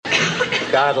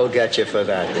God'll get you for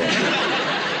that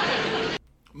one.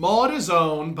 Maude is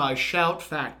owned by Shout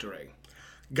Factory.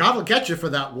 God'll Get You for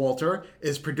That, Walter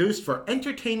is produced for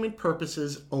entertainment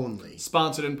purposes only.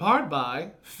 Sponsored in part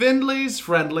by Findley's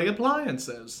Friendly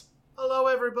Appliances. Hello,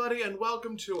 everybody, and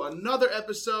welcome to another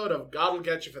episode of God'll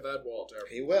Get You for That, Walter.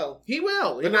 He will. He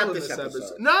will. But not this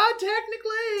episode. Not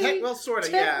technically. Well, sort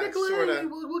of, Technically, yeah. Sort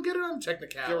of. We'll get it on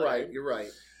technicality. You're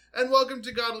right. And welcome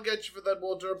to God'll Get You for That,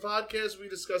 Walter, a podcast where we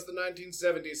discuss the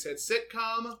 1970s hit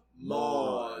sitcom,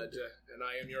 Maude. And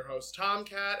I am your host,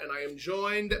 Tomcat, and I am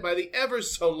joined by the ever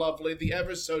so lovely, the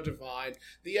ever so divine,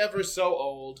 the ever so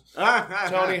old,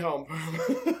 Tony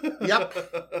Holmberg.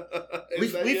 Yep. we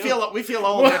feel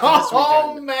old after this weekend.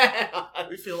 Oh, man!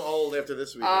 We feel old after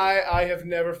this weekend. I have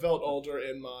never felt older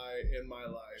in my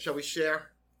life. Shall we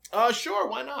share? Sure,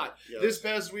 why not? Yes. This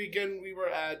past weekend, we were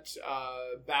at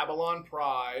Babylon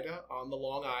Pride on the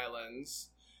Long Islands.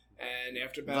 And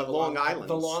after Babylon...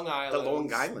 The Long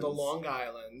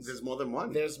Islands. There's more than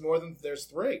one. There's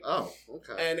three. Oh,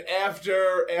 okay. And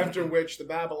after which, the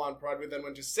Babylon Pride, we then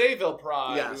went to Sayville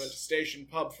Pride. Yes. We went to Station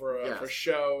Pub for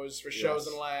shows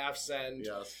and laughs. And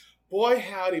boy,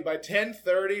 howdy, by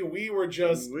 10:30, we were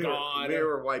just gone. We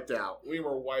were wiped out. We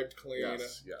were wiped clean.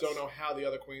 Yes. Don't know how the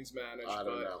other queens managed. I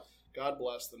don't know. God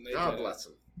bless them. God bless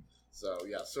them. So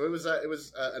so it was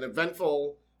an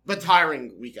eventful but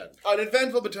tiring weekend. An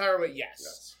eventful but tiring,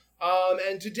 yes.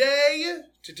 And today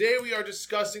we are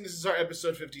discussing. This is our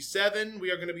episode 57.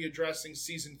 We are going to be addressing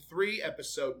season 3,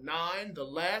 episode 9, The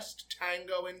Last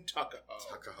Tango in Tuckahoe.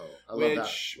 I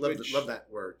love that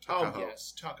word. Tuckahoe. Oh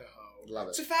yes, Tuckahoe. Love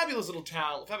it. It's a fabulous little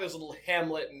town, fabulous little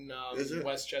hamlet in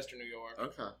Westchester, New York.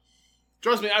 Okay.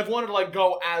 Trust me, I've wanted to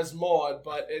go as Maude,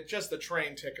 but just the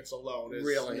train tickets alone is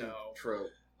really true.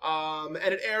 And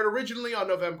it aired originally on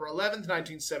November 11th,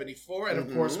 1974, and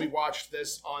of course we watched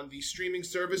this on the streaming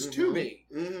service Tubi,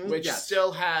 which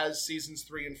still has seasons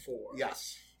 3 and 4.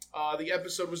 Yes. The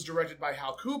episode was directed by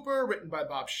Hal Cooper, written by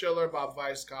Bob Schiller, Bob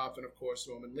Weisskopf, and of course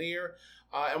Norman Lear.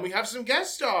 And we have some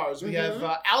guest stars. We have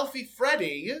Alfie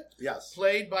Freddy,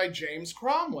 played by James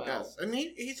Cromwell. Yes, and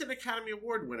he's an Academy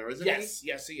Award winner, isn't he?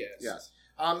 Yes, he is. Yes.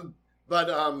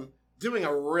 But doing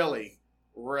a really,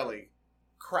 really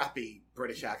crappy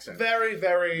British accent. Very,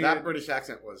 very... That British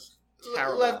accent was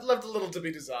terrible. Left a little to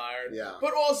be desired. Yeah.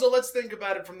 But also, let's think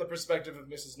about it from the perspective of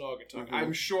Mrs. Naugatuck.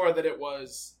 I'm sure that it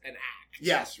was an act.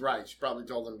 Yes, right. She probably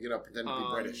told him, pretend to be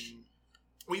British.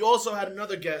 We also had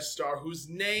another guest star whose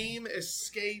name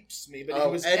escapes me, but he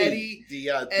was Eddie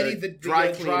the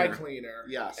dry cleaner.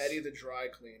 Yes. Eddie the dry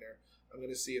cleaner. I'm going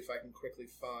to see if I can quickly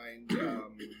find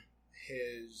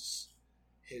his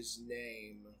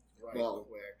name quick.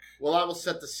 Well, I will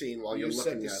set the scene while you're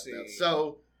looking at that.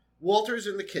 So, Walter's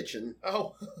in the kitchen.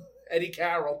 Oh, Eddie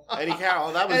Carroll. Eddie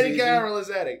Carroll, that was Eddie easy. Carroll is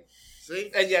Eddie.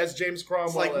 See? And yes, James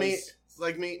Cromwell It's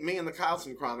like me and the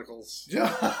Carlson Chronicles. Who do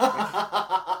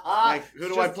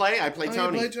I play? I play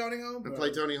Tony. You play Tony Holmberg. I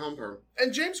play Tony Holmberg.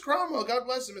 And James Cromwell, God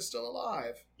bless him, is still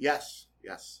alive. Yes.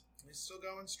 He's still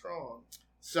going strong.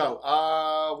 So,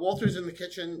 Walter's in the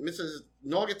kitchen. Mrs.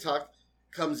 Naugatuck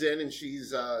comes in and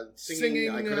she's singing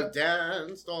I Could Have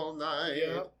Danced All Night.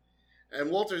 Yeah. And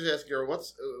Walter's asking her,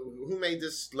 who made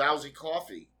this lousy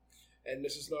coffee? And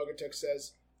Mrs. Naugatuck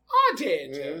says, I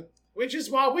did. Which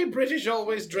is why we British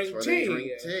always drink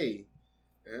tea.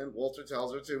 And Walter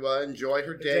tells her to enjoy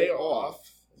her day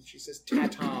off. And she says,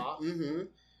 ta-ta.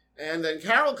 And then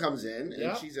Carol comes in,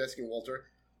 and she's asking Walter,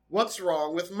 what's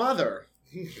wrong with Mother?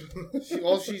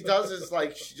 All she does is,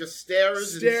 she just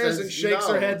stares and shakes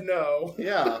her head no.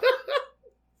 Yeah.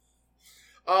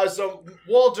 So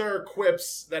Walter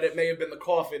quips that it may have been the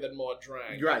coffee that Maude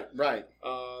drank. Right.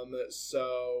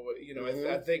 So,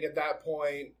 I think at that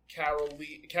point,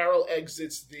 Carol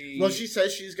exits the... Well, she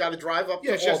says she's got to drive up to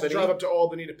Albany. Yeah, she has to drive up to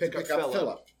Albany to pick up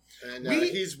Philip. And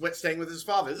he's staying with his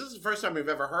father. This is the first time we've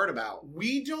ever heard about.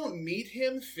 We don't meet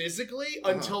him physically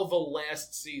until the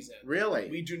last season. Really?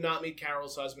 We do not meet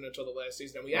Carol's husband until the last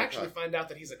season. And we actually find out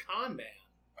that he's a con man.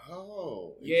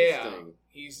 Oh, yeah.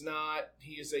 He's not.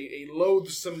 He is a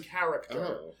loathsome character.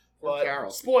 Oh, but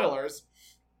Carol. Spoilers.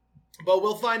 But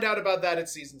we'll find out about that at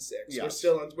season 6. Yes.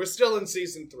 We're still in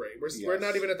season 3. We're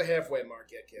not even at the halfway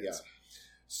mark yet, kids. Yeah.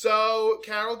 So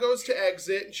Carol goes to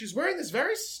exit, and she's wearing this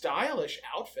very stylish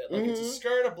outfit. It's a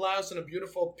skirt, a blouse, and a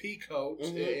beautiful pea coat,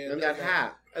 and that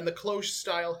hat, and the cloche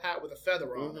style hat with a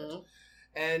feather on it.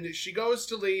 And she goes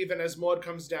to leave, and as Maude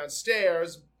comes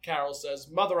downstairs, Carol says,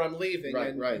 "Mother, I'm leaving."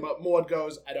 Maude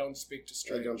goes, "I don't speak to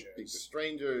strangers. I don't speak to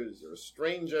strangers. You're a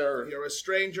stranger. You're a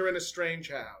stranger in a strange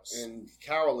house." And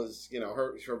Carol is,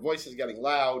 her voice is getting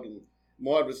loud, and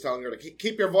Maude was telling her to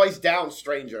keep your voice down,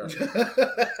 stranger.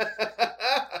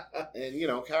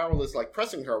 And Carol is like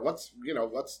pressing her. What's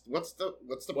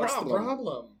the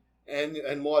problem?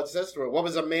 And Maud says to her, "What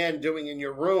was a man doing in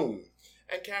your room?"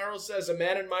 And Carol says, "A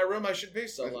man in my room. I should be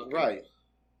so lucky." Right.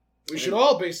 We should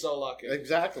all be so lucky.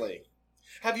 Exactly.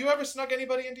 Have you ever snuck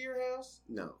anybody into your house?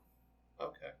 No.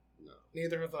 Okay. No.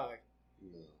 Neither have I.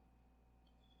 No.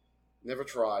 Never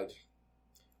tried.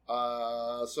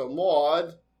 So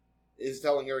Maud is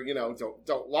telling her,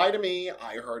 don't lie to me.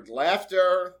 I heard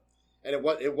laughter, and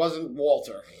it wasn't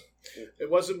Walter. It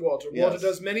wasn't Walter. Yes. Walter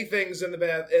does many things in the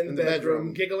bedroom.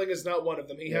 bedroom. Giggling is not one of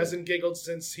them. He hasn't giggled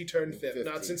since he turned 50.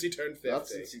 Not since he turned 50. Not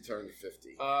since he turned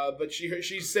 50. But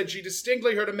she said she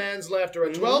distinctly heard a man's laughter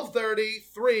at 12:30,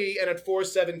 3, and at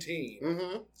 4:17.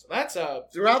 Mm-hmm. So that's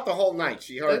throughout the whole night.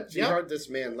 She heard this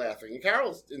man laughing, and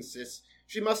Carol insists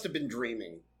she must have been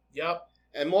dreaming. Yep.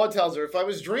 And Maud tells her, if I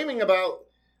was dreaming about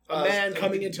a man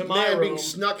coming into my room, being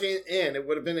snuck in, it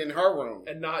would have been in her room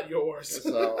and not yours.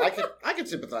 So I could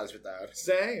sympathize with that.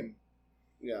 Same.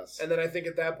 Yes. And then I think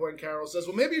at that point Carol says,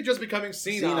 "Well, maybe you're just becoming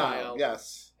senile."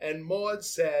 Yes. And Maud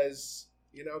says,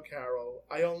 Carol,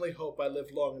 I only hope I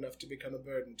live long enough to become a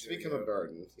burden to you. Become a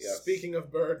burden. Yes. Speaking of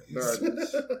burdens.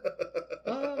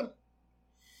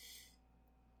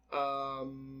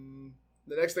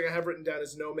 The next thing I have written down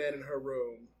is no man in her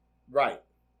room. Right.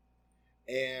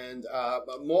 And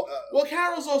well,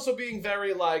 Carol's also being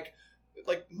very like,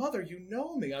 Mother, you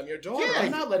know me. I'm your daughter. Yeah,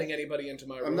 I'm not letting anybody into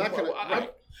my room. I'm not going to.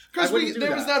 Because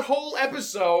there was that whole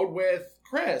episode with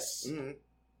Chris,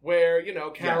 where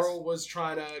Carol was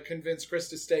trying to convince Chris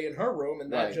to stay in her room,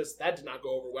 and that did not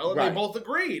go over well. And they both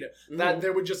agreed that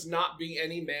there would just not be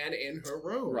any man in her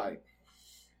room. Right.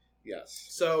 Yes.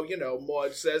 So,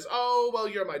 Maud says, "Oh, well,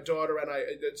 you're my daughter," and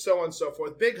so on and so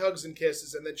forth. Big hugs and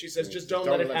kisses, and then she says, "Just don't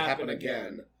let it happen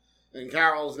again." And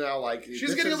Carol's now like,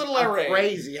 she's getting a little irate. A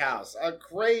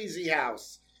crazy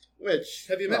house. Which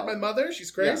have you met my mother? She's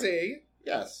crazy.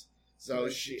 Yeah. Yes. So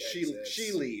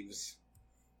she leaves,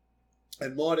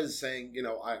 and Maud is saying,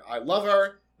 I love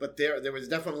her, but there was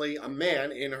definitely a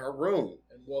man in her room.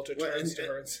 And Walter turns to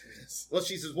her and says, "Well,"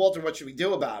 she says, "Walter, what should we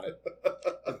do about it?"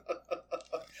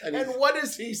 And what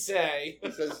does he say? He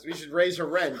says we should raise her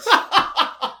rent.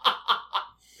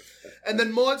 And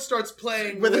then Maud starts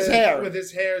playing with his hair. With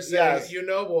his hair, saying,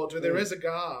 Walter, there is a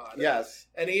God. Yes.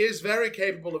 And he is very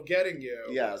capable of getting you.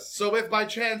 Yes. So if by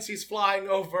chance he's flying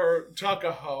over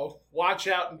Tuckahoe, watch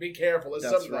out and be careful.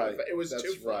 That's right. It was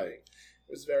too funny. It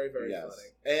was very, very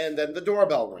funny. And then the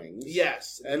doorbell rings.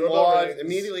 Yes. And Maud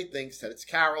immediately thinks that it's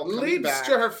Carol coming back. Leaps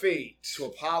to her feet. To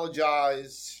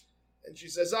apologize. And she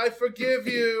says, "I forgive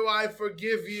you, I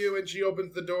forgive you." And she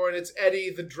opens the door, and it's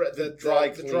Eddie, the dry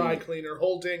cleaner,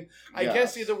 holding, I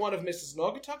guess, either one of Mrs.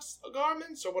 Naugatuck's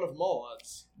garments or one of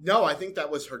Maud's. No, I think that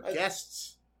was her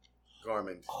guest's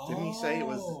garment. Didn't he say it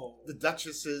was the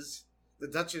Duchess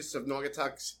of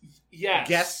Naugatuck's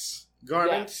guest's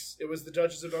garment? Yes, it was the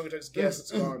Duchess of Naugatuck's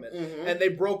guest's garment. And they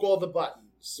broke all the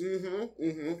buttons.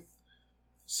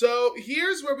 So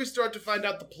here's where we start to find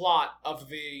out the plot of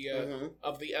the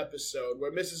episode,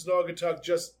 where Mrs. Naugatuck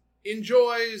just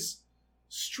enjoys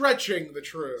stretching the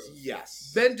truth.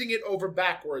 Yes. Bending it over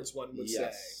backwards, one would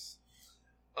say.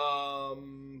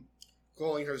 Calling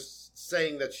her,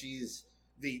 saying that she's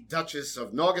the Duchess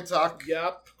of Naugatuck.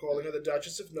 Yep, calling her the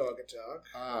Duchess of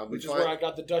Naugatuck. Which is where I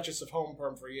got the Duchess of Home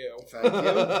Perm for you. Thank you.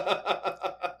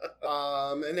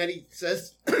 And then he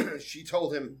says she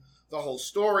told him the whole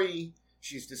story.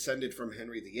 She's descended from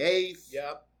Henry VIII.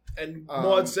 Yep. And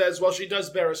Maud says, well, she does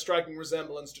bear a striking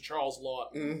resemblance to Charles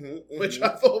Lawton. Which I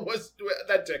thought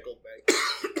that tickled me.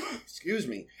 Excuse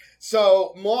me.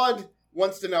 So Maud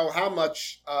wants to know how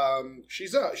much she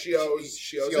owes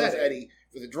Eddie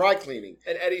for the dry cleaning.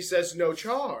 And Eddie says no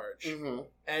charge. And,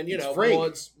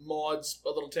 Maud's a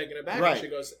little taken aback. Right. And she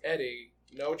goes, "Eddie,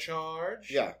 no charge?"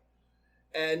 Yeah.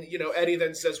 And, Eddie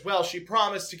then says, well, she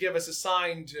promised to give us a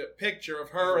signed picture of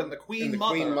her and the Queen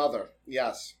Mother. Queen Mother,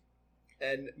 yes.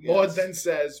 And Maud then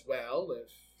says, well,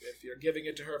 if you're giving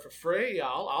it to her for free,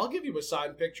 I'll give you a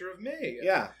signed picture of me.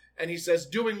 Yeah. And he says,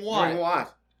 doing what? Doing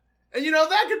what? And,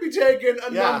 that could be taken a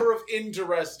number of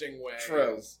interesting ways.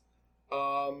 True.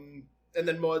 And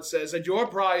then Maud says, at your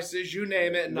prices, you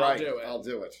name it, and I'll do it. I'll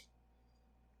do it.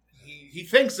 He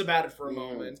thinks about it for a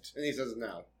moment. And he says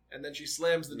no. And then she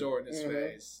slams the door in his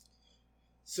face.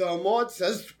 So Maud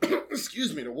says,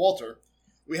 excuse me, to Walter,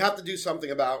 we have to do something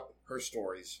about her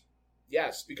stories.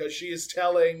 Yes, because she is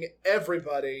telling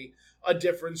everybody a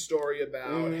different story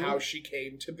about how she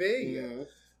came to be.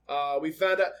 We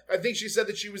found out, I think she said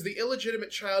that she was the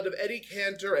illegitimate child of Eddie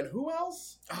Cantor, and who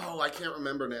else? Oh, I can't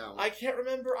remember now. I can't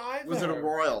remember either. Was it a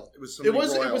royal? It was somebody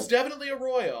royal. It was definitely a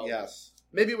royal. Yes.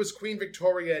 Maybe it was Queen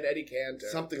Victoria and Eddie Cantor.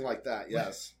 Something like that,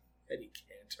 yes. Eddie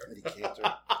Cantor. Eddie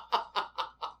Cantor.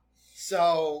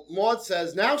 So Maud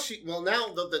says now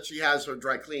that she has her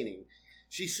dry cleaning,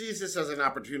 she sees this as an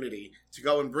opportunity to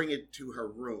go and bring it to her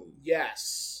room.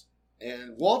 Yes.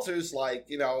 And Walter's like,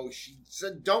 she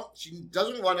said she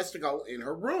doesn't want us to go in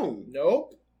her room.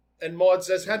 Nope. And Maud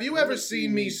says, have you ever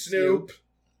seen me snoop?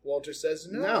 Walter says,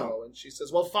 no. And she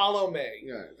says, well, follow me.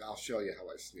 Yeah, I'll show you how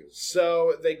I snoop.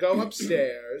 So they go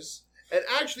upstairs. And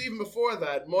actually, even before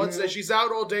that, Maud says she's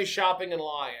out all day shopping and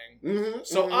lying.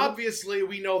 So obviously,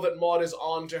 we know that Maud is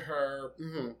onto her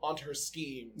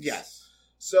schemes. Yes.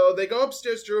 So they go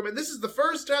upstairs to her room, and this is the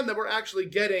first time that we're actually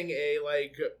getting a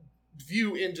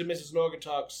view into Mrs.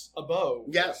 Naugatuck's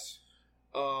abode. Yes.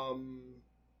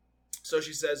 So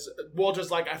she says, Walter's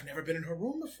like, I've never been in her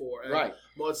room before. And right.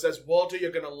 Maud says, Walter,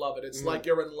 you're going to love it. It's like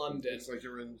you're in London. It's like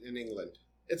you're in England.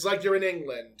 It's like you're in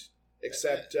England.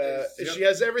 Except she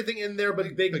has everything in there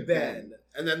but Big Ben.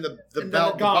 And then the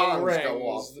gong rings. go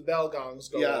off. The bell gongs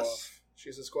go off.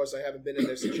 She says, of course, I haven't been in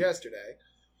there since yesterday.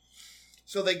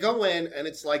 So they go in, and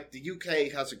it's like the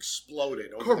UK has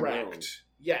exploded over the room.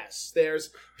 Yes, there's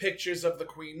pictures of the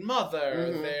Queen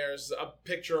Mother. There's a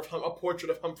picture of a portrait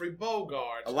of Humphrey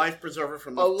Bogart. A life preserver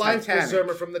from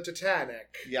the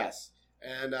Titanic. Yes,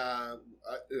 and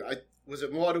was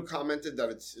it Maud who commented that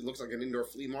it looks like an indoor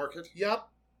flea market? Yep.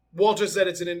 Walter said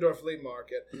it's an indoor flea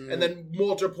market, and then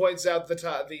Walter points out the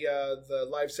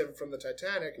lifesaver from the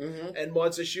Titanic, and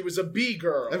Maud says she was a bee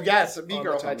girl. Yes, a bee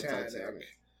girl on on the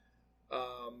Titanic.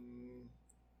 I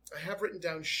have written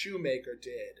down Shoemaker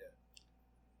did.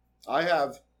 I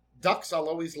have Ducks I'll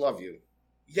Always Love You.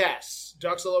 Yes,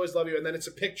 Ducks I'll Always Love You, and then it's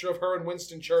a picture of her and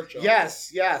Winston Churchill.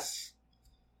 Yes.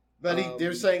 But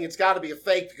they're saying it's got to be a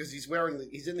fake because he's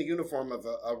in the uniform of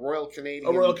a Royal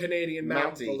Canadian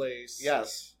Mounted Police.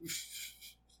 Yes.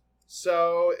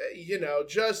 So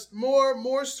just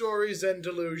more stories and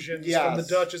delusions from the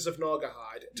Duchess of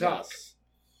Naugahyde. Yes.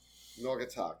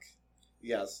 Naugatuck.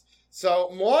 Yes.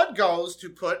 So Maud goes to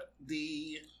put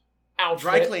the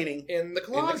dry cleaning in the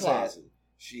closet.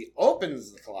 She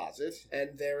opens the closet,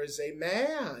 and there is a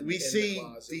man. We see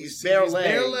these bare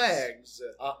legs,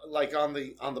 like on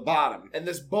the bottom, and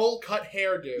this bowl cut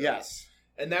hairdo. Yes,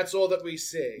 and that's all that we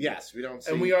see. Yes, we don't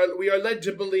see, and we are led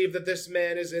to believe that this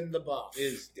man is in the buff.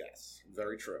 Yes,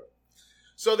 very true.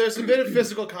 So there's a bit of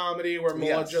physical comedy where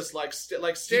Maud just stares.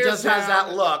 She just has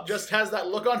that look. Just has that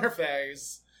look on her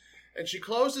face, and she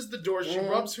closes the door. She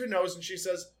rubs her nose, and she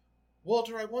says,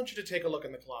 "Walter, I want you to take a look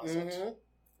in the closet."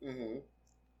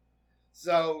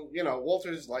 So,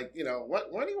 Walter's like,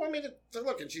 what do you want me to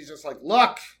look? And she's just like,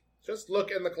 look! Just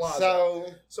look in the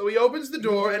closet. So he opens the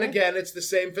door, and again, it's the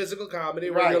same physical comedy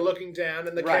where you're looking down,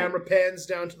 and the camera pans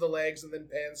down to the legs and then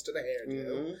pans to the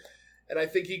hairdo. And I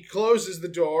think he closes the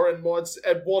door, and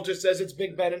Walter says it's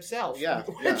Big Ben himself. Yeah.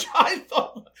 Which I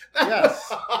thought... Yes.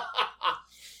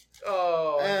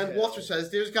 And Walter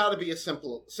says there's got to be a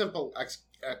simple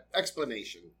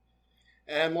explanation.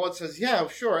 And Maud says, yeah,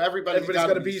 sure, everybody's got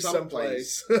to be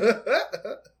someplace.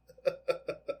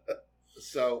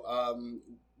 So,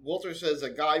 Walter says a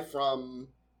guy from...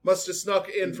 must have snuck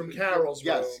in from Carol's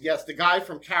room. Yes, the guy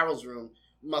from Carol's room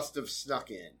must have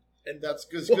snuck in. And that's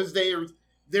because they're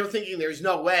thinking there's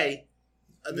no way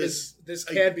this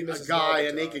can't be Mrs. Naugatuck.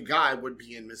 A naked guy would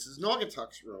be in Mrs.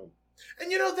 Naugatuck's room. And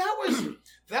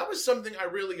that was something I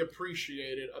really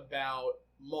appreciated about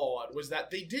Maud, was that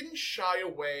they didn't shy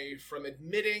away from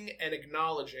admitting and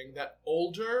acknowledging that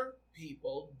older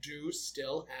people do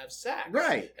still have sex.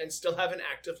 Right. And still have an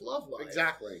active love life.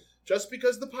 Exactly. Just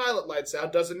because the pilot lights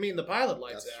out doesn't mean the pilot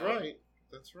lights out.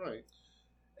 That's right.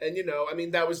 And,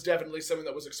 that was definitely something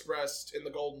that was expressed in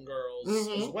the Golden Girls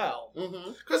as well.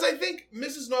 Because I think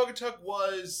Mrs. Naugatuck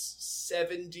was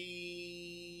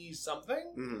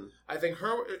 70-something. I think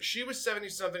she was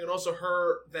 70-something, and also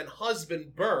her then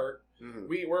husband, Bert,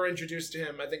 we were introduced to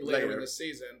him, I think, later in the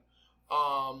season.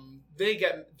 They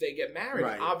get married.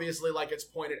 Right. Obviously, like it's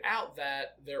pointed out,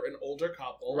 that they're an older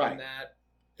couple, and that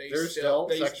they're still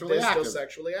sexually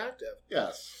active.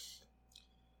 Yes.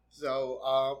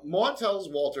 So, Maud tells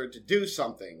Walter to do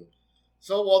something.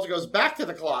 So Walter goes back to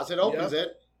the closet, opens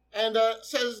it, and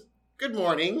says, "Good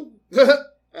morning."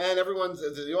 And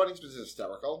the audience was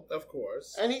hysterical. Of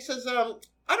course. And he says, "I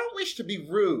don't wish to be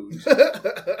rude.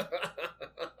 But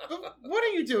what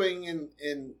are you doing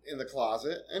in the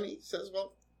closet?" And he says,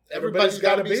 "Well, everybody's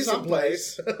got to be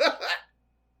someplace."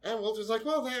 And Walter's like,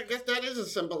 "Well, I guess that is a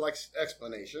simple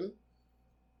explanation."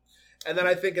 And then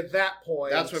I think at that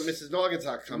point... that's when Mrs.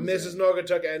 Naugatuck comes in. Mrs.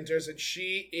 Naugatuck enters, and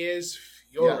she is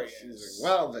furious. Yeah, she's like,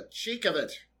 well, the cheek of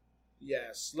it.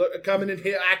 Yes, look, coming in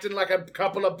here acting like a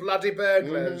couple of bloody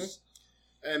burglars.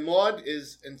 And Maud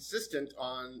is insistent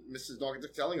on Mrs.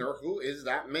 Naugatuck telling her who is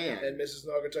that man. And Mrs.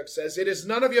 Naugatuck says, "It is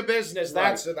none of your business. Right.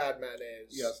 That's who that man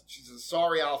is." Yes, she says,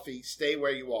 "Sorry, Alfie, stay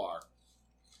where you are."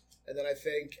 And then I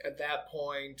think at that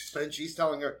point, And she's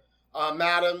telling her,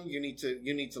 "Madam, you need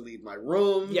to leave my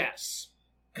room." yes,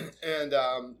 And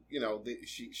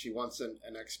she wants an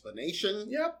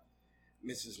explanation. yep,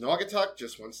 Mrs. Naugatuck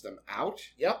just wants them out.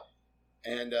 yep,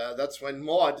 And that's when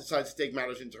Maud decides to take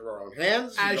matters into her own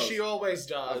hands. she always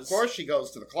does. Of course, she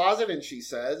goes to the closet and she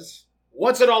says,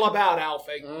 "What's it all about,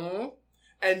 Alfie?" "Mhm."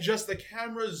 And just the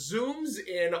camera zooms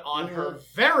in on her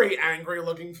very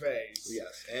angry-looking face.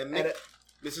 Yes. And And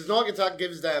Mrs. Naugatuck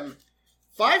gives them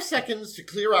 5 seconds to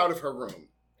clear out of her room.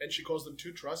 And she calls them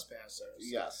two trespassers.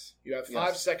 Yes. You have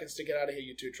 5 seconds to get out of here,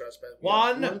 you two trespassers. Yeah.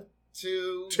 1,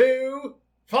 2, 2,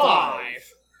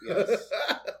 5. Yes.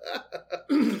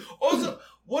 Also,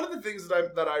 one of the things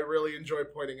that I really enjoy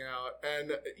pointing out,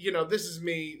 and this is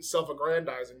me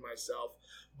self-aggrandizing myself,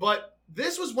 but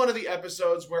this was one of the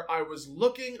episodes where I was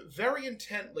looking very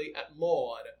intently at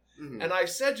Maud, Mhm. and I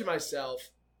said to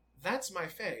myself, "That's my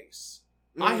face.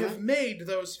 I have made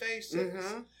those faces."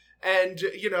 Mhm. And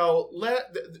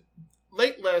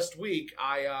late last week,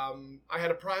 I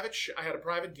had a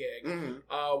private gig Mhm.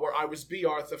 where I was B.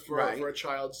 Arthur for a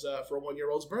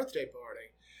 1-year-old's birthday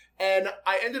party, and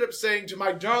I ended up saying to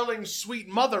my darling sweet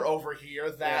mother over here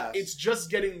that Yes. it's just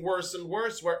getting worse and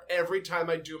worse. Where every time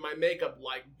I do my makeup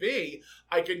like B,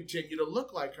 I continue to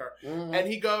look like her. Mhm. And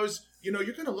he goes, "You're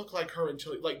going to look like her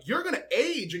until you're going to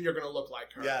age and you're going to look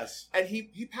like her." Yes. And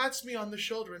he pats me on the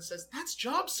shoulder and says, "That's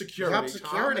job security, Job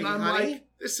security, Tom." And I'm honey. like,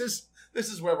 this is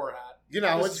where we're at. This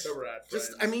This is is where we're at, just,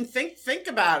 friends. I mean, think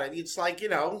about it. It's like,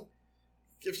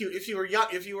 if you were young,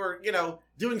 if you were,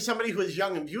 doing somebody who is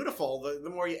young and beautiful, the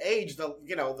more you age, Which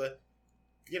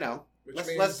less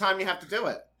means time you have to do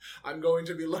it. I'm going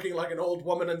to be looking like an old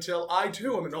woman until I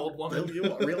too am an old woman. You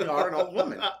really are an old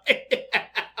woman.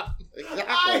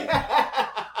 Exactly.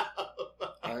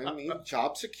 I mean,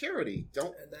 job security.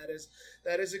 Don't And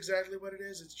that is exactly what it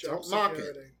is. It's job Don't mock it.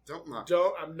 security. don't mock.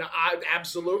 I'm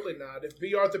absolutely not. If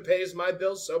B. Arthur pays my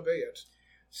bills, so be it.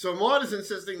 So Maud is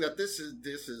insisting that this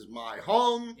is my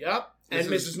home, Yep. And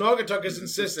This is- Mrs. Naugatuck is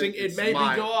insisting it it's may be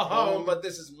my your home, home, but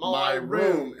this is my my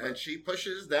room. and she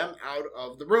pushes them out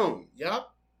of the room. Yep.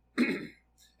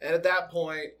 And at that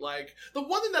point, the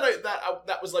one thing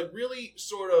that was really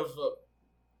sort of,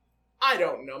 I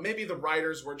don't know, maybe the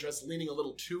writers were just leaning a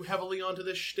little too heavily onto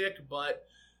this shtick, but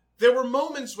there were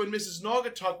moments when Mrs.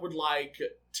 Naugatuck would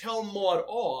tell Maud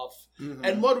off,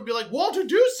 and Maud would be like, "Walter,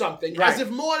 do something," Right. as if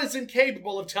Maud is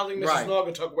incapable of telling Mrs. Right.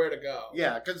 Naugatuck where to go.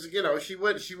 Yeah, because she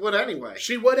would anyway.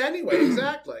 She would anyway,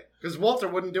 exactly. Because Walter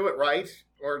wouldn't do it right,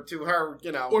 or to her,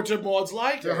 Or to Maud's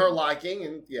liking. to her liking,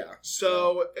 and yeah.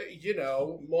 So,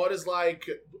 Maud is like,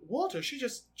 "Walter, she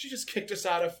just kicked us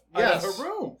out of Yes. her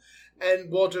room." And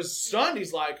Walter's stunned.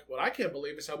 He's like, "What I can't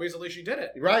believe is how easily she did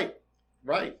it." Right.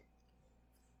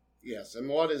 Yes, and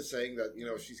Maud is saying that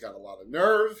she's got a lot of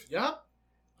nerve. Yep.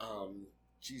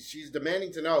 She's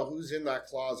demanding to know who's in that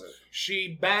closet. She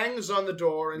bangs on the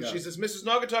door and Yeah. she says, "Mrs.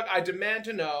 Naugatuck, I demand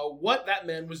to know what that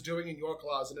man was doing in your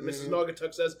closet." And Mrs.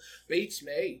 Naugatuck says, "Beats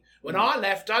me. When I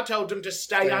left, I told him to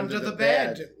stay under the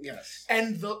bed." Yes.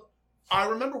 And I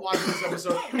remember watching this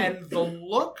episode, and the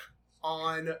look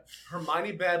on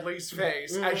Hermione Badley's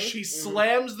face as she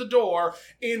slams the door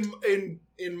in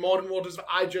Maud and Walter's,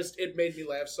 it made me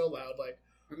laugh so loud.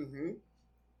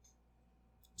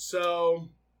 So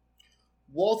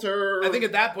Walter. I think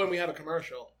at that point we have a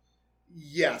commercial.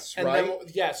 Yes. And right. then,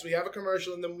 yes, we have a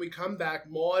commercial, and then when we come back,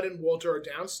 Maud and Walter are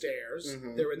downstairs.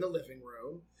 They're in the living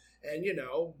room. And,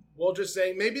 Walter's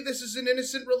saying, maybe this is an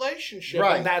innocent relationship.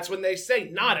 Right. And that's when they say,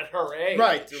 not at her age.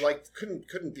 Right. They're like,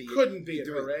 couldn't be. Couldn't be at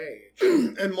doing- her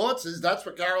age. And Maud says, that's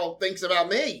what Carol thinks about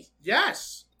me.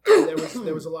 Yes. There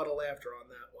was a lot of laughter on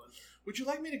that one. Would you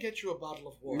like me to get you a bottle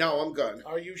of water? No, I'm good.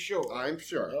 Are you sure? I'm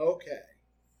sure. Okay.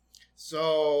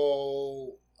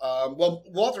 So,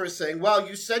 Walter is saying, well,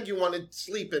 you said you wanted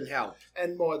sleep-in help.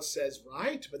 And Maud says,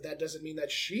 right, but that doesn't mean that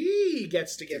she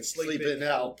gets to get sleep-in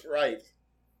help. Right.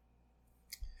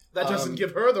 That doesn't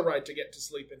give her the right to get to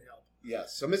sleep-in help.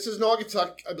 Yes. So Mrs.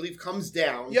 Naugatuck, I believe, comes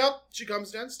down. Yep, she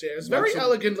comes downstairs, very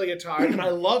elegantly attired, and I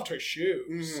loved her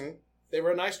shoes. They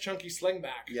were a nice chunky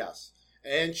slingback. Yes.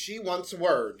 And she wants a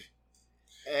word.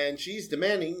 And she's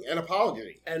demanding an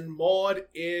apology. And Maud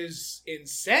is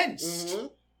incensed.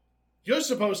 You're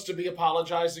supposed to be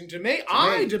apologizing to me.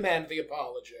 I demand the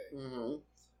apology.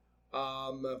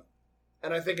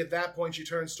 And I think at that point she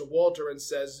turns to Walter and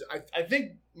says, I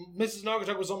think Mrs.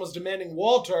 Naugatuck was almost demanding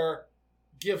Walter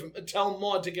tell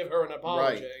Maud to give her an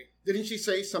apology. Right. Didn't she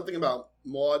say something about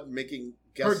Maud making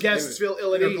Her guests feel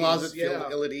ill at in ease. her closet yeah. feel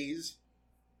ill at ease?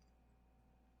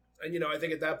 And, I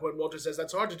think at that point Walter says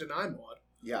that's hard to deny, Maud.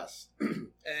 Yes.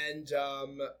 And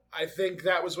I think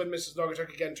that was when Mrs.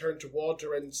 Naugatuck again turned to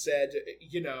Walter and said,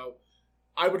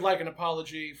 I would like an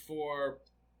apology for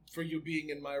you being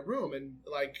in my room. And,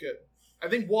 I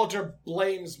think Walter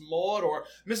blames Maud, or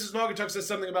Mrs. Naugatuck says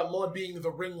something about Maud being the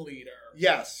ringleader.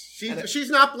 Yes. She's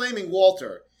not blaming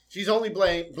Walter. She's only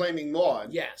blaming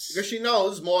Maud. Yes. Because she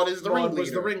knows Maud is the ringleader. Maud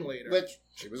was the ringleader. Which,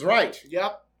 she was right.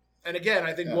 Yep. And again,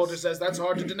 I think Yes. Walter says that's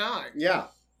hard to deny. Yeah.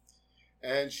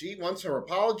 And she wants her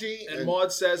apology. And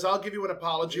Maud says, I'll give you an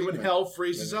apology when hell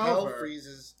freezes over. Hell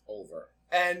freezes over.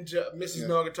 And Mrs.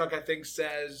 Naugatuck, I think,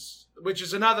 says, which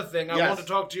is another thing, I Yes. want to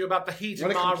talk to you about the heat in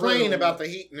Want to my complain room. about the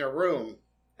heat in her room.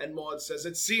 And Maud says,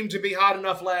 it seemed to be hot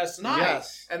enough last night.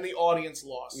 Yes. And the audience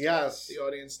lost. Yes. The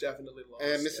audience definitely lost.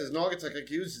 And Mrs. Naugatuck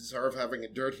accuses her of having a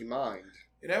dirty mind.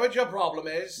 You know what your problem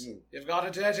is? You've got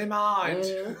a dirty mind.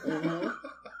 Mm-hmm.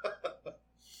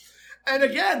 And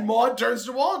again, Maud turns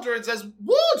to Walter and says,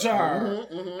 Walter!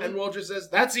 Mm-hmm, mm-hmm. And Walter says,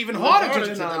 that's even harder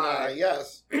to deny.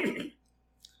 Yes.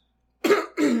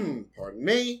 Pardon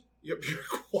me. You're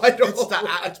quite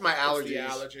It's my allergies. It's the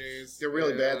allergies. They're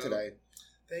really bad today.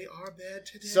 They are bad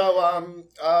today. So,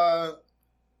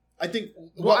 I think...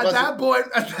 At that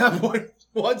point,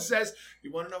 Maud says,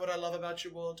 you want to know what I love about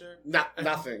you, Walter?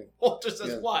 Nothing. Walter says,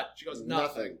 Yeah. what? She goes,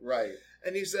 nothing. Right.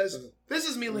 And he says, this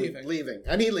is me leaving. Leaving.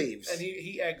 And he leaves. And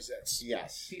he exits.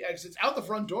 Yes. He exits out the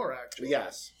front door, actually.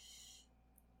 Yes.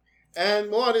 And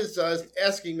Maud is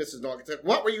asking Mrs. Naugatuck,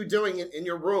 what were you doing in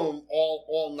your room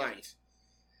all night?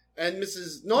 And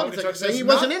Mrs. Naugatuck saying he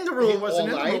wasn't in the room He wasn't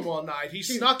in all the night. room all night. He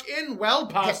snuck in well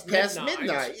past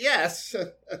midnight. Yes.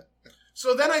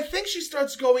 So then I think she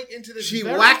starts going into this She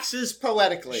waxes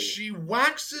poetically. She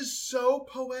waxes so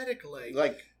poetically.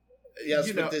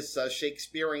 With this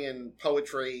Shakespearean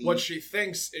poetry. What she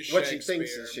thinks is what Shakespeare. she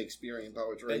thinks is Shakespearean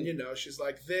poetry. And she's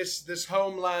like, this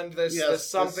homeland, this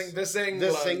England.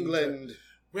 This England.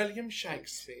 William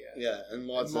Shakespeare. Yeah, and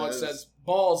Maud says,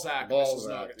 Balzac, Mrs.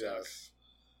 Naugatuck.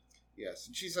 Yes.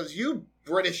 And she says, you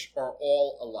British are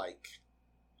all alike.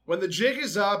 When the jig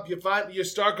is up, you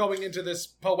start going into this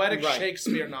poetic Right.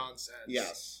 Shakespeare nonsense.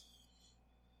 Yes.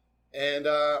 And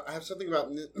I have something about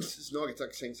Mrs.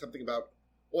 Naugatuck saying something about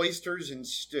oysters and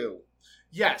stew.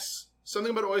 Yes.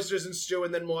 Something about oysters and stew,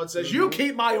 and then Maud says, you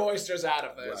keep my oysters out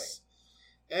of this.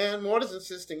 Right. And Maud is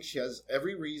insisting she has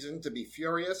every reason to be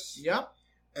furious. Yep.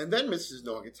 And then Mrs.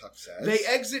 Naugatuck says... They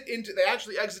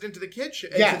actually exit into the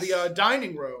kitchen, Yes. into the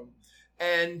dining room.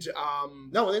 And,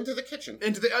 No, into the kitchen.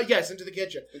 into the kitchen. Into the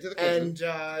kitchen. And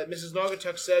Mrs.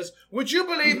 Naugatuck says, would you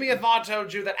believe me if I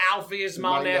told you that Alfie is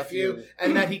my nephew,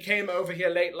 and that he came over here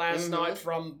late last night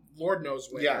from Lord knows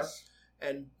where? Yes.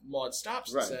 And Maud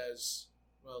stops and says,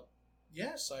 well,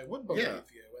 yes, I would believe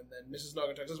you. And then Mrs.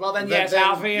 Naugatuck says, well, then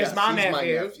Alfie is my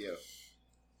nephew.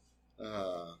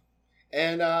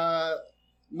 And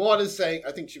Maud is saying,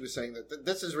 I think she was saying that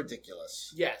this is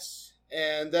ridiculous. Yes.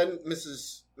 And then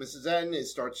Mrs. N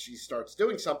starts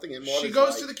doing something, and Maud she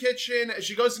goes to the kitchen.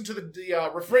 She goes into the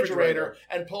refrigerator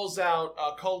and pulls out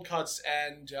cold cuts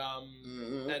and a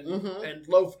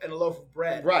loaf of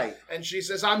bread. Right. And she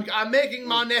says, "I'm making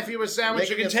my nephew a sandwich.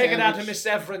 You can take it out to Miss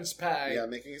Everin's pay." Yeah,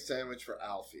 making a sandwich for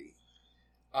Alfie.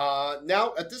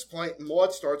 Now at this point,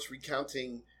 Maud starts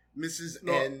recounting Mrs.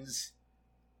 N's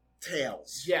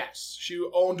tales. Yes, she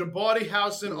owned a bawdy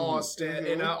house in Austin,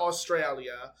 in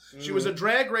Australia. She was a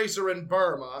drag racer in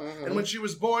Burma, and when she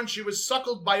was born, she was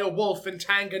suckled by a wolf in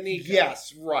Tanganyika.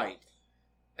 Yes, right.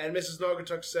 And Mrs.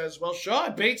 Naugatuck says, "Well,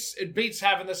 sure, it beats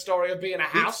having the story of being a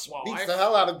housewife. Beats the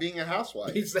hell out of being a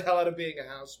housewife. Beats the hell out of being a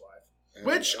housewife."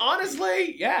 Which,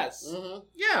 honestly, yes,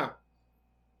 yeah.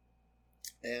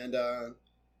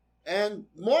 And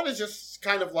Maud is just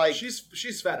kind of like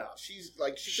she's fed up. She's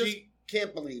like she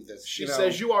can't believe this. She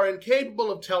says, you are incapable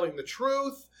of telling the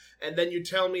truth, and then you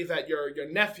tell me that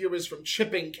your nephew is from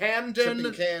Chipping Camden.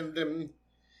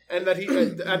 And that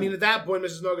at that point,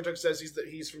 Mrs. Naugatuck says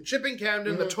he's from Chipping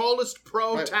Camden, the tallest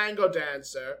pro tango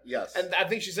dancer. Yes. And I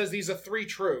think she says these are three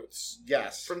truths.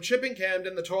 Yes. From Chipping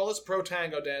Camden, the tallest pro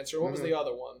tango dancer. What was the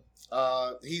other one?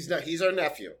 He's her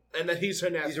nephew. And that he's her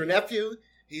nephew. He's her nephew.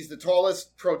 He's the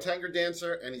tallest pro tango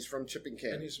dancer, and he's from Chipping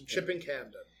Camden.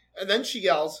 And then she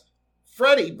yells,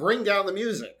 "Freddie, bring down the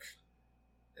music."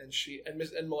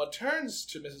 And Maud turns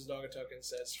to Mrs. Naugatuck and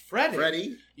says,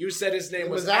 Freddie, you said his name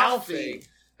was Alfie.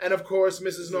 And of course,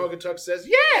 Mrs. Naugatuck says,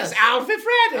 yes, Alfie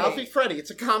Freddie. Alfie Freddie. It's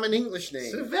a common English name.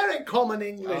 It's a very common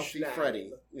English name. Alfie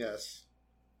Freddie, yes.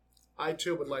 I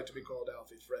too would like to be called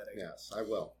Alfie Freddy. Yes, I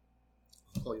will.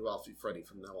 I'll call you Alfie Freddy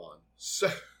from now on. So,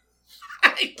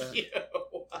 thank you.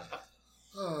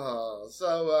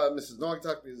 Mrs.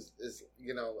 Naugatuck is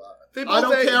you know, They I both-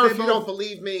 don't care they if you both- don't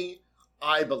believe me.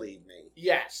 I believe me.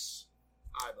 Yes,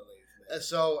 I believe me.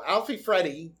 So Alfie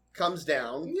Freddy comes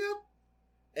down, Yep.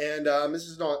 and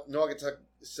Mrs. Naugatuck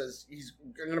says,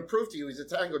 I'm going to prove to you he's a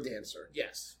tango dancer.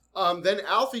 Yes. Then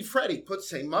Alfie Freddy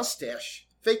puts a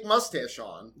fake mustache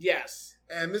on, Yes.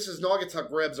 and Mrs. Naugatuck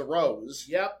grabs a rose,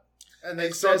 Yep. and they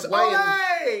It start says, playing.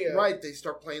 "Olé!" Right, they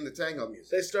start playing the tango music.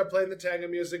 They start playing the tango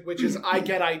music, which is I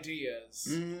Get Ideas.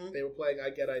 Mm-hmm. They were playing I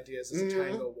Get Ideas as Mhm.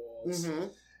 tango walls. Mm-hmm.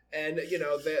 And, you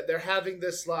know, they're having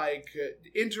this, like,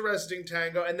 interesting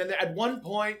tango. And then at one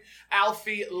point,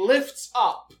 Alfie lifts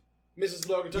up Mrs.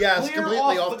 Naugatuck Yes, clear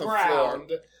completely off off the the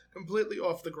ground. Completely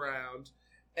off the ground.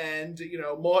 And, you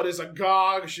know, Maud is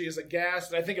agog. She is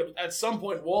aghast. And I think at some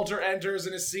point Walter enters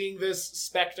and is seeing this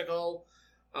spectacle.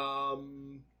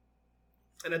 And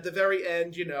at the very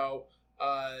end, you know,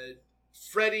 Alfie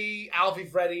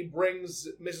Freddy brings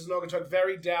Mrs. Naugatuck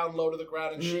very down low to the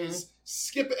ground, and she's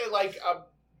skipping, like,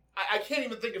 I can't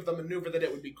even think of the maneuver that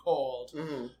it would be called,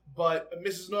 Mm-hmm. but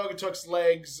Mrs. Naugatuck's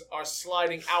legs are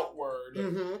sliding outward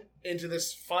Mm-hmm. into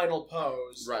this final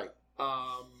pose. Right.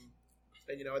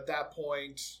 And, you know, at that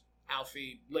point,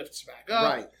 Alfie lifts back up,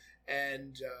 Right.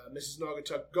 and Mrs.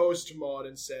 Naugatuck goes to Maud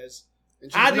and says,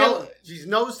 And How do you- she's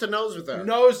nose to nose with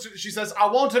her. she says, I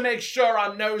want to make sure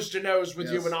I'm nose to nose with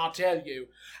you, Yes. and I'll tell you.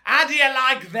 How do you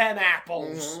like them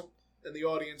apples? Mhm. And the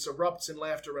audience erupts in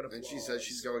laughter and applause. And she says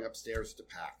she's going upstairs to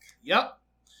pack. Yep,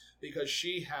 because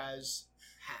she has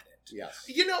had it. Yes.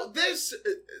 You know, this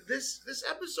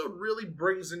episode really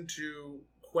brings into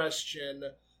question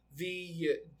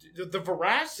the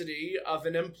veracity of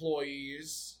an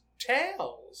employee's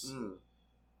tales. Mm.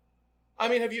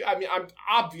 Have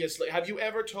you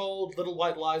ever told little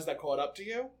white lies that caught up to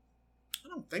you? I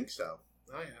don't think so.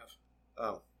 I have.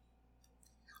 Oh.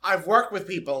 I've worked with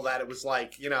people that it was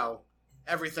like, you know,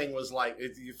 everything was like,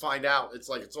 you find out, it's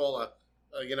like it's all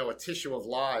a tissue of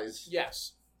lies.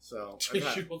 Yes. So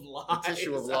Tissue of lies. A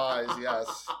tissue of lies,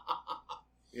 yes.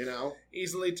 You know?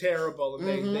 Easily terrible, and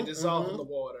they Mhm, dissolve in mhm. the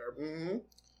water. Mm-hmm.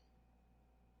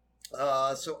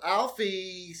 So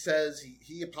Alfie says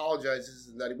he apologizes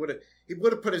and that he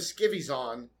would have put his skivvies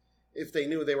on if they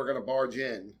knew they were going to barge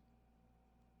in.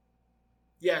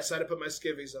 Yes, I had to put my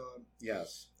skivvies on.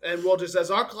 Yes. And Walter says,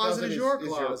 our closet is your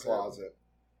closet. Is your closet.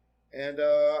 And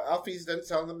Alfie's then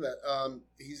telling them that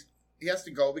he has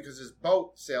to go because his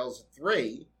boat sails at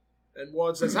 3. And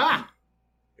Ward says,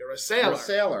 you're a sailor. You're a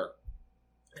sailor.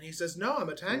 And he says, no, I'm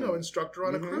a tango instructor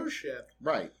on a cruise ship.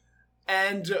 Right.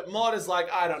 And Maud is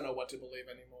like, I don't know what to believe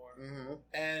anymore. Mm-hmm.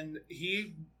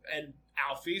 And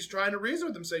Alfie's trying to reason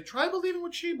with him, say, try believing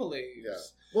what she believes. Yeah.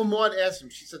 Well, Maud asked him,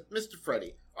 she said, Mr.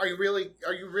 Freddy, are you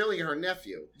really her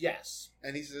nephew? Yes.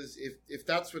 And he says, if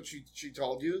that's what she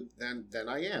told you, then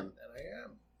I am. And I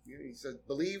am. He said,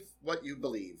 believe what you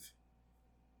believe.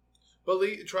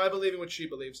 Try believing what she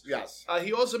believes. Yes.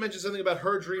 He also mentioned something about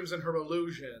her dreams and her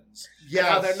illusions. Yes.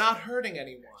 How they're not hurting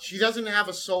anyone. She doesn't have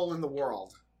a soul in the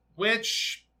world.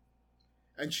 Which,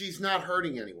 And she's not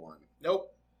hurting anyone.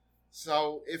 nope.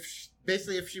 So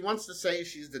if she wants to say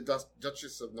she's the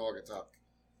Duchess of Naugatuck,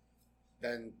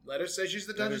 then Let her say she's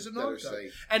the Duchess of let her Naugatuck.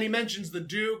 say. And he mentions the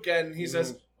Duke, and he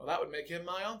says, well, that would make him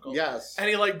my uncle. Yes. And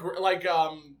he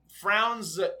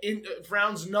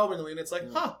frowns knowingly, and it's like,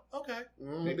 okay,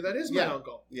 Mhm. maybe that is my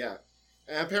uncle. Yeah.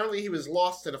 And apparently he was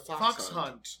lost in a fox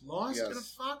hunt. Lost in a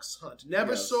Yes. fox hunt.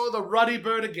 Never Yes. saw the ruddy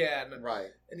bird again.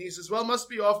 Right. And he says, well, must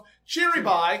be off. Cheery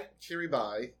bye. Cheery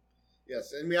bye.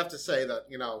 Yes, and we have to say that,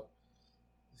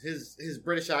 his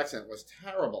British accent was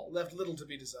terrible. Left little to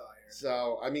be desired.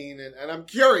 So, I mean, and I'm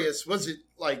curious, was it,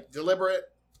 deliberate?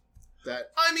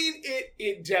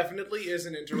 It definitely is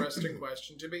an interesting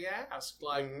question to be asked.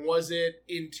 Mhm. Was it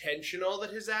intentional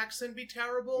that his accent be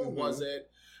terrible? Mhm. Was it...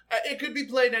 It could be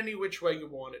played any which way you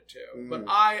want it to. Mhm. But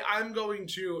I'm going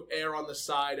to err on the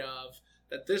side of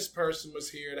that this person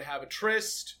was here to have a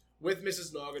tryst with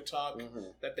Mrs. Naugatuck,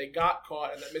 Mhm. that they got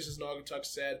caught, and that Mrs. Naugatuck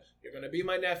said, you're going to be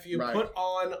my nephew, Right. put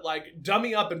on,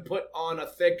 dummy up and put on a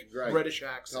thick Right. British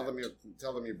accent.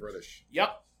 Tell them you're British.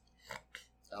 Yep.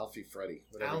 Alfie Freddy,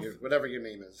 Alf- whatever your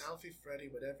name is. Alfie Freddy,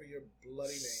 whatever your bloody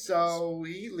name is. So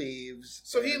he leaves.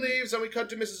 So he leaves, and we cut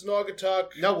to Mrs.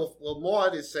 Naugatuck. No, well,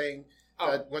 Maud is saying Oh.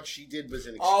 that what she did was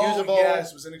inexcusable. Oh,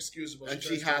 yes, it was inexcusable. And she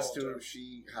turns has Walter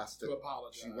to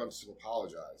apologize. She wants to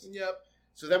apologize. Yep.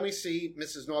 So then we see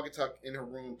Mrs. Naugatuck in her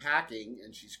room packing,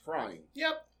 and she's crying.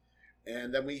 Yep.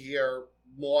 And then we hear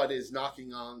Maud is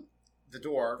knocking on the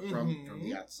door from Mhm.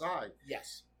 the outside.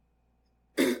 Yes.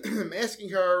 asking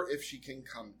her if she can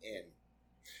come in.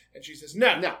 And she says,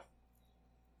 no. No.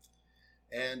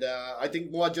 And I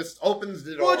think Maud just opens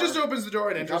the door. Maud just opens the door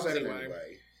and enters comes in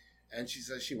anyway. And she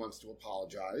says she wants to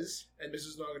apologize. And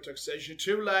Mrs. Naugatuck says, you're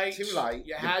too late. Too late.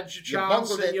 You had your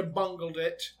chance and you bungled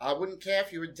it. I wouldn't care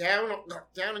if you were down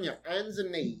on your hands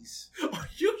and knees. Are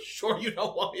you sure you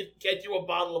don't want me to get you a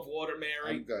bottle of water,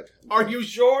 Mary? I'm good. Are you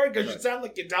sure? Because you sound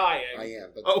like you're dying. I am,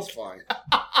 but Oh. it's fine.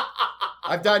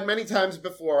 I've died many times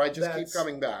before. I just keep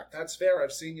coming back. That's fair.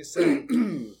 I've seen you say.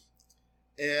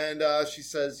 And she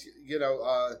says,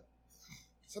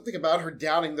 something about her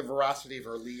doubting the veracity of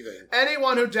her leaving.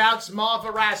 Anyone who doubts my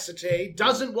veracity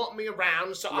doesn't want me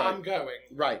around, so Right. I'm going.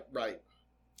 Right.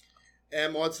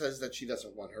 And Maud says that she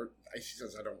doesn't want her. She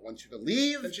says, I don't want you to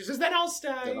leave. And she says, then I'll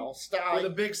stay. Then I'll stay. With a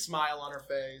big smile on her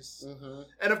face. Mm-hmm.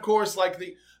 And of course, like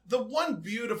the one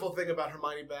beautiful thing about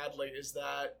Hermione Baddeley is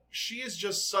that she is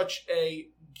just such a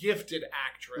gifted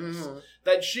actress Mm-hmm.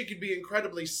 that she could be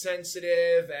incredibly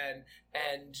sensitive and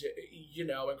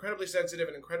incredibly sensitive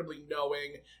and incredibly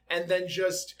knowing, and then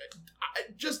just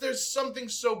there's something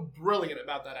so brilliant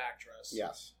about that actress.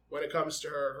 Yes. When it comes to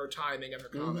her timing and her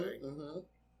comedy. Mm-hmm.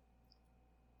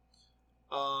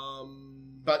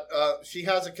 But But she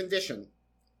has a condition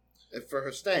for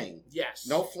her staying. yes,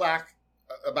 No flack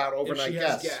about if overnight she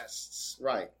has guests. guests.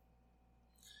 Right.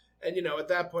 And, at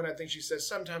that point, I think she says,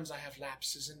 sometimes I have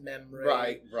lapses in memory.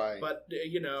 Right. But,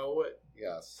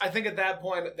 Yes. I think at that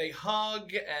point they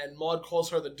hug, and Maud calls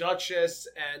her the Duchess,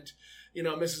 and,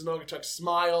 Mrs. Naugatuck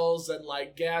smiles and,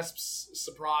 gasps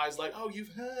surprise, oh,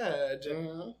 you've heard.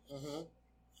 Mm-hmm. Mm-hmm.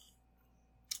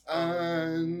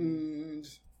 And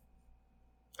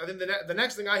I think the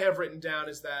next thing I have written down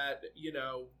is that,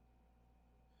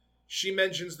 she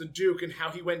mentions the Duke and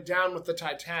how he went down with the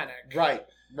Titanic. Right.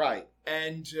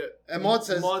 And Maud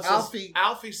says,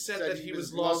 Alfie said that he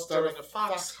was lost during a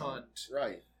fox hunt.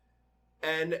 Right.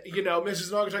 And,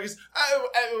 Mrs. Naugatuck is,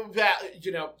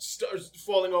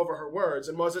 falling over her words.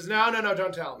 And Maud says, no,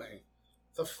 don't tell me.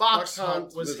 The fox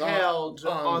hunt was held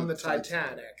on the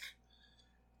Titanic.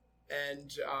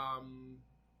 And,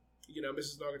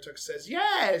 Mrs. Naugatuck says,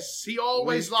 yes, he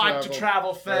always liked to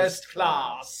travel first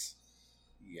class.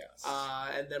 Yes.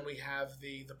 And then we have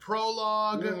the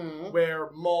prologue, Mm-hmm. where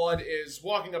Maud is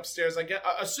walking upstairs,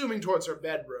 assuming towards her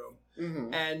bedroom.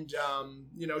 Mm-hmm. And,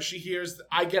 she hears,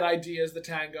 I Get Ideas, the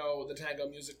tango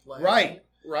music playing.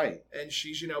 Right. And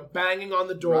she's, banging on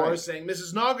the door, Right. saying,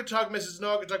 Mrs. Naugatuck, Mrs.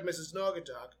 Naugatuck, Mrs.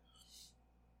 Naugatuck.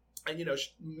 And,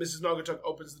 Mrs. Naugatuck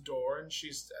opens the door, and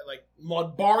she's,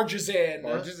 Maud barges in.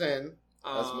 As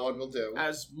Maud will do.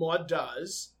 As Maud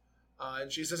does.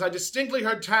 And she says, I distinctly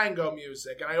heard tango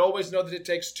music, and I always know that it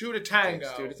takes two to tango.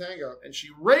 Takes two to tango. And she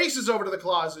races over to the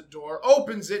closet door,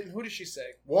 opens it, and who does she say?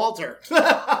 Walter.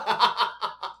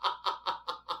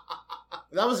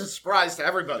 That was a surprise to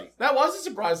everybody. That was a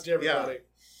surprise to everybody. Yeah.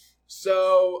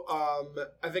 So,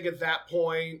 I think at that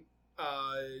point,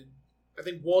 I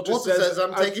think Walter says,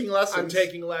 I'm taking lessons. I'm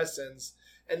taking lessons.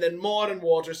 And then Maud and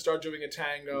Walter start doing a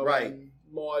tango. Right. And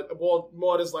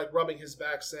Maud is rubbing his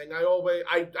back, saying,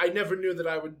 I never knew that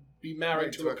I would be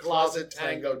married to a closet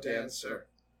tango dancer.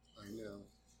 I know.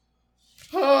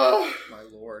 My My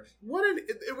lord.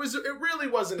 It really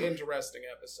was an interesting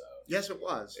episode. Yes, it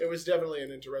was. It was definitely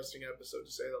an interesting episode,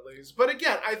 to say the least. But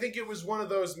again, I think it was one of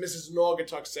those Mrs.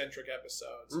 Naugatuck-centric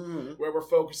episodes, Mm-hmm. where we're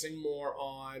focusing more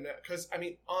on... Because,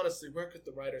 honestly, where could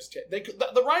the writers take...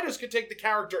 The writers could take the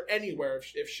character anywhere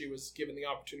if she was given the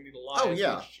opportunity to lie, which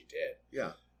she did.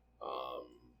 Yeah.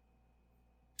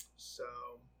 So...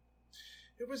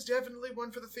 It was definitely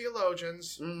one for the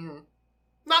theologians. Mm-hmm.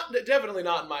 Definitely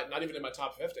not even in my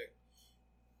top 50.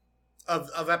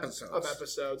 Of episodes. Of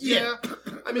episodes. Yeah.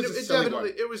 I mean,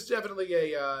 it was definitely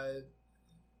a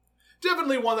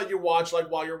definitely one that you watch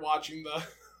while you're watching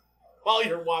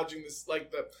this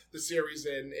the series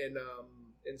in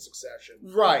succession.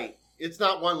 Right. It's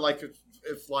not one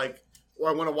if or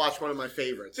I want to watch one of my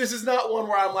favorites. This is not one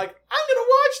where I'm like, I'm gonna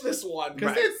watch this one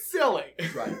because Right. it's silly.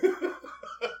 Right.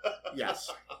 Yes.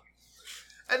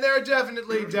 And there are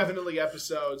definitely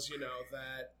episodes,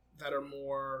 that are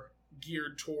more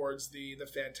geared towards the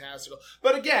fantastical.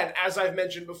 But again, as I've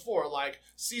mentioned before,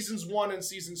 seasons 1 and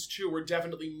seasons 2 were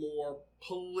definitely more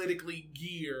politically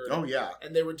geared. Oh yeah.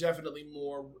 And they were definitely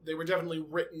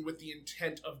written with the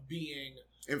intent of being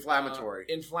Inflammatory.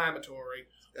 inflammatory.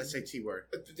 SAT word.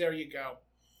 There you go.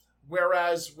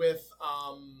 Whereas with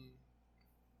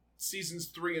seasons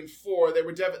 3 and 4, they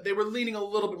were leaning a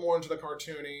little bit more into the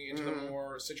cartoony, into the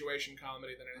more situation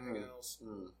comedy than anything else.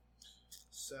 Mm.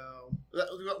 So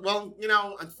Well,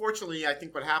 unfortunately, I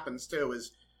think what happens too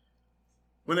is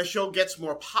when a show gets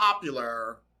more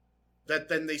popular, that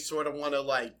then they sort of want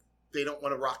to they don't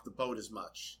want to rock the boat as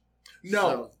much. No,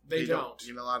 So they don't.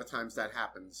 You know, a lot of times that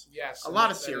happens. Yes. A lot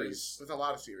of that series. is- With a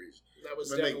lot of series. That was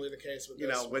When definitely the case with You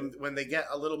this know, one. when they get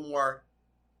a little more...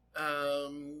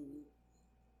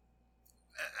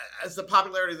 as the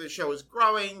popularity of the show is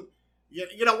growing,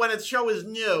 you know, when a show is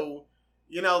new,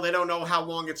 you know, they don't know how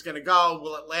long it's going to go.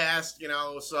 Will it last? You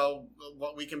know, so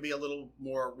we can be a little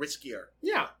more riskier.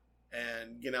 Yeah.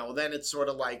 And, you know, then it's sort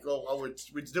of like,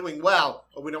 it's doing well,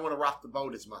 but we don't want to rock the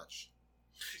boat as much.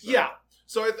 So, Yeah.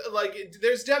 So,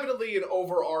 there's definitely an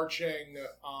overarching,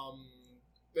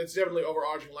 it's definitely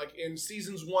overarching. Like, in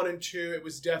seasons 1 and 2, it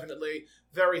was definitely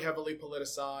very heavily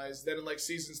politicized. Then in,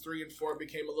 seasons 3 and 4, it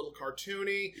became a little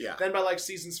cartoony. Yeah. Then by,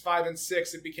 seasons 5 and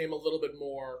 6, it became a little bit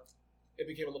more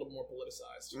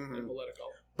politicized and political.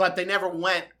 But they never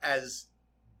went as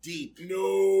deep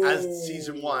No. as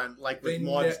season 1, like with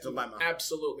Maud's Dilemma.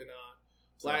 Absolutely not.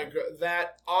 So-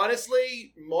 That,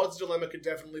 honestly, Maud's Dilemma could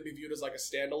definitely be viewed as, a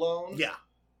standalone. Yeah.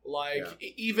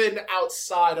 Even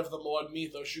outside of the Maud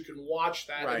mythos, you can watch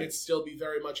that Right. and it still be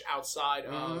very much outside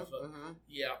of... Mhm.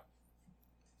 Yeah.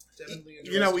 Definitely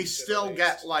You know, we interesting, to say still the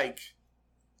get, least.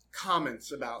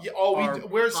 comments about Yeah, our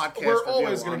we're podcast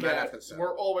always review going on to that get episode.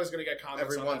 we're always going to get comments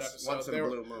Every on once, that episode. once in a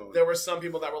blue moon. There were some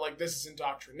people that were like, "This is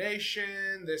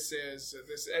indoctrination. This is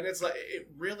this," and it's like it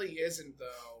really isn't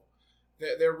though.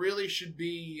 There really should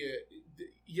be.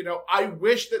 You know, I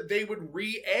wish that they would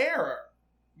re-air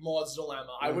Maud's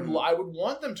Dilemma. I would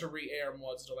want them to re-air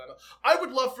Maud's Dilemma. I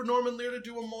would love for Norman Lear to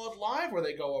do a Maud Live where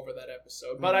they go over that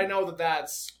episode, but I know that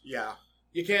that's Yeah.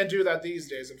 you can't do that these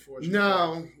days,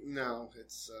 unfortunately. No,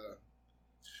 it's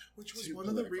Which was too one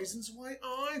of the political. reasons why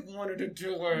I wanted to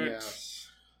do it. yes.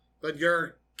 But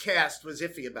your cast was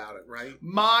iffy about it, right?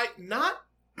 Not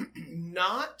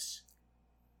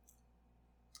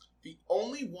the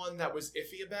only one that was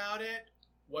iffy about it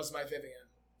was my Vivian.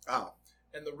 Oh,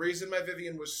 And the reason my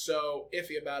Vivian was so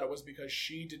iffy about it was because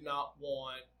she did not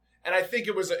want, and I think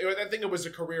it was a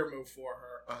career move for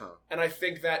her. And I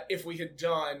think that if we had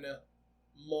done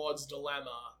Maud's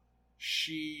Dilemma,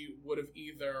 she would have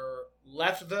either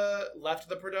left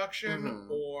the production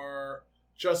or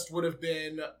just would have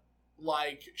been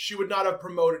she would not have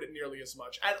promoted it nearly as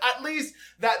much. At least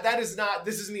that is not,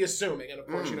 this isn't the assuming, and of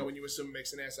course, you know, when you assume it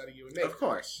makes an ass out of you and me. of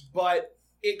course. But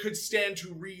it could stand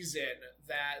to reason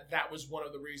that was one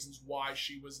of the reasons why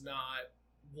she was not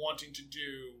wanting to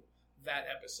do that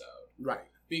episode. Right.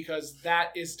 Because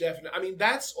that is definitely, I mean,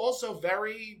 that's also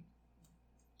very,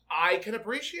 I can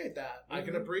appreciate that. I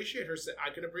can appreciate her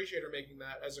making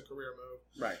that as a career move.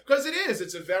 Right. Because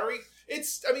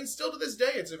still to this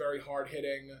day, it's a very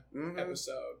hard-hitting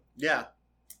episode. Yeah.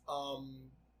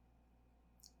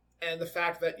 And the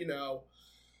fact that, you know,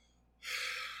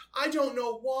 I don't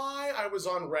know why I was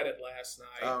on Reddit last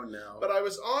night. Oh, no. But I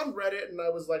was on Reddit and I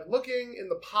was looking in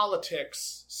the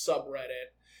politics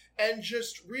subreddit and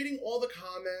just reading all the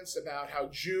comments about how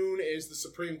June is the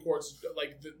Supreme Court's,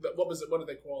 what did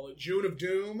they call it? June of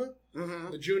Doom?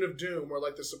 The June of Doom, where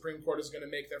the Supreme Court is going to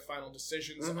make their final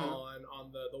decisions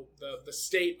on the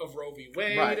state of Roe v.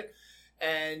 Wade. Right.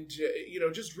 And, you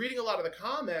know, just reading a lot of the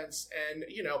comments and,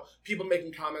 you know, people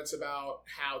making comments about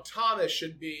how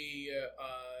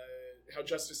how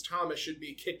Justice Thomas should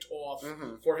be kicked off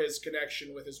for his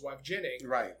connection with his wife Ginny.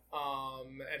 Right.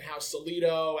 And how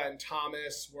Salito and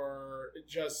Thomas were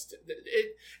just,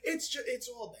 it's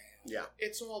all bad. Yeah.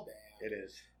 It's all bad. It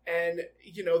is. And,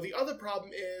 you know, the other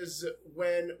problem is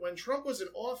when Trump was in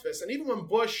office, and even when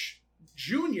Bush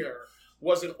Jr.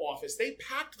 was in office, they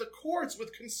packed the courts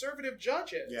with conservative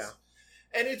judges. Yeah.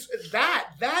 And it's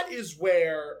that is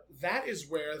where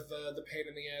the pain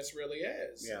in the ass really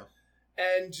is. Yeah.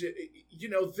 And, you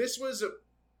know, this was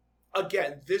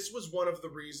one of the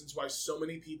reasons why so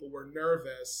many people were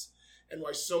nervous and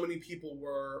why so many people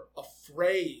were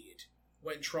afraid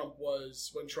when Trump won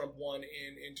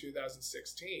in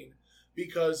 2016,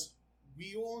 because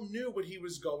we all knew what he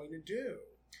was going to do.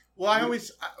 Well,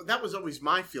 that was always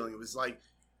my feeling. It was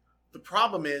the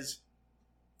problem is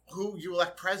who you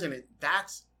elect president,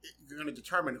 you're going to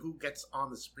determine who gets on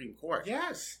the Supreme Court.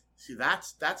 Yes. See,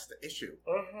 that's the issue.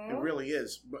 It really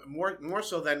is. More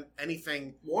so than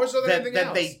anything. More so than anything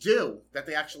else. That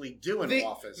they actually do in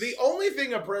office. The only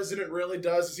thing a president really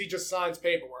does is he just signs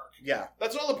paperwork. Yeah.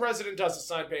 That's all the president does is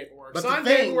sign paperwork. But sign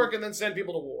paperwork and then send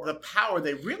people to war. The power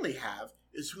they really have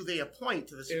is who they appoint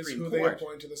to the Supreme Court. They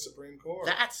appoint to the Supreme Court.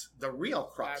 That's the real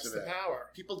crux of it. That's the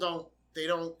power. People don't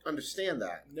understand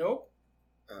that. Nope.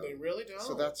 They really don't.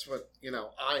 So that's what, you know,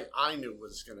 I knew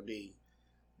was going to be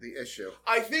the issue.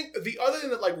 I think the other thing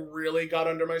that like really got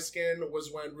under my skin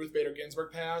was when Ruth Bader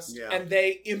Ginsburg passed, Yeah. and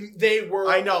they were.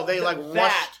 I know they like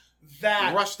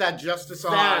rushed that justice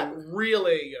that on.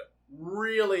 really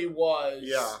was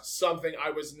Yeah. something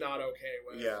I was not okay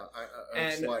with. Yeah,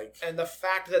 it's like and the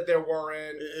fact that there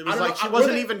weren't. it I was don't like know, she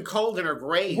wasn't even cold in her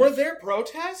grave. Were there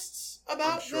protests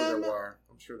about I'm sure them? there were.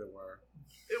 I'm sure there were.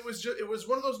 It was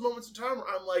one of those moments in time where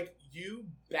I'm like, you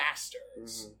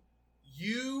bastards.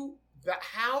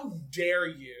 How dare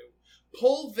you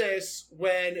pull this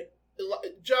when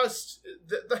just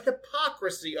the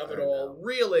hypocrisy of it all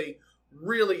really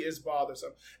is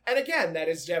bothersome. And again, that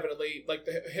is definitely like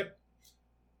the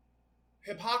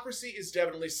hypocrisy is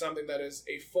definitely something that is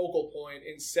a focal point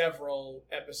in several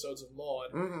episodes of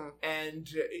Maude. Mm-hmm. And,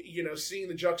 seeing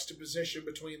the juxtaposition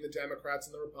between the Democrats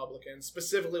and the Republicans,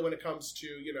 specifically when it comes to,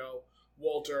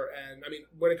 Walter and,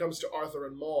 when it comes to Arthur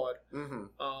and Maude,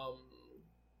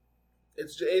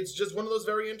 it's just one of those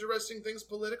very interesting things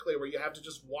politically where you have to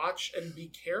just watch and be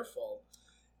careful.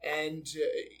 And,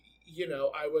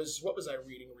 what was I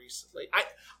reading recently?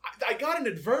 I got an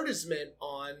advertisement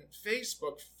on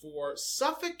Facebook for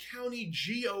Suffolk County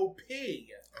GOP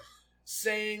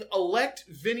saying elect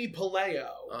Vinnie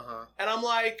Paleo. Uh-huh. And I'm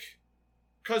like,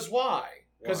 cause why?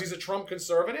 Because he's a Trump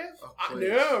conservative? Oh,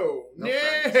 no.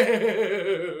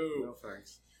 No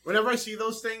thanks. Whenever I see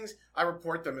those things, I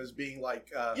report them as being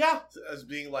like,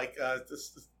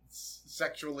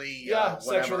 sexually,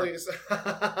 sexually.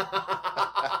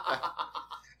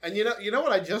 And you know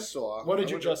what I just saw? What did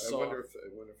you just saw? I wonder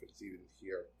if it's even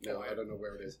here. No, I don't know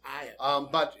where it is.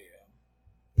 But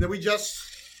then we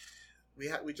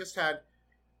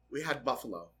had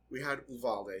Buffalo, we had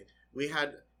Uvalde, we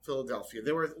had Philadelphia.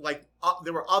 There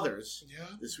were others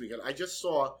this weekend. I just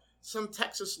saw some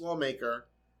Texas lawmaker.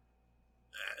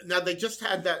 Now they just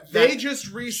had that. They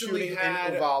just recently had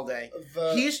in Uvalde.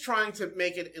 He's trying to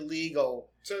make it illegal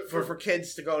for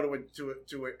kids to go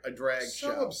to a drag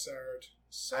show. So absurd.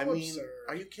 So absurd.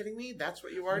 Are you kidding me? That's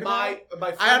what you worried about?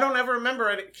 I don't ever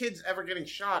remember kids ever getting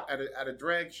shot at a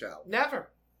drag show. Never.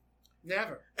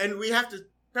 And we have to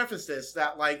preface this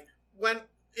that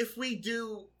if we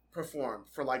do perform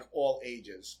for like all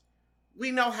ages,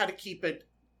 we know how to keep it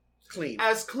clean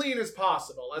as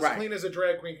possible, as clean as a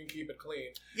drag queen can keep it clean.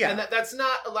 Yeah, and that's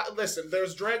not a lot. Listen,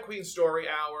 there's drag queen story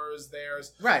hours.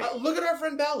 There's look at our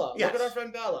friend Bella. Yes. Look at our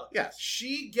friend Bella. Yes,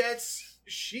 she gets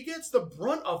the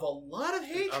brunt of a lot of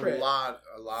hatred. A lot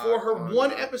for her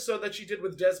one episode that she did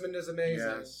with Desmond is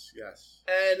Amazing. Yes.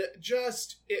 And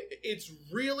just it's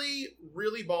really,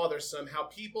 really bothersome how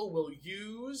people will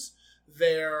use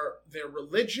their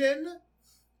religion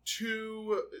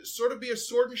to sort of be a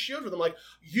sword and shield for them. Like,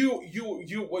 you,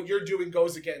 what you're doing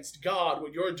goes against God.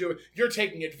 What you're doing, you're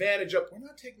taking advantage of. We're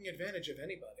not taking advantage of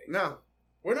anybody. No.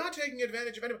 We're not taking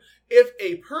advantage of anybody. If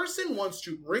a person wants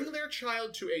to bring their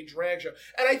child to a drag show,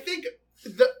 and I think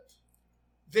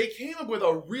they came up with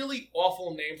a really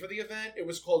awful name for the event. It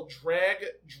was called Drag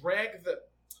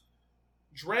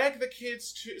the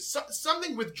Kids to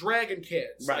something with drag and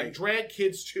kids, right? Like drag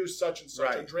kids to such and such,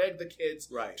 right? And drag the kids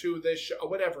to this show, or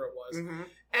whatever it was,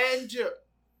 and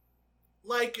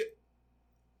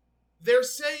they're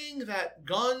saying that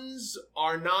guns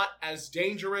are not as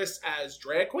dangerous as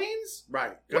drag queens,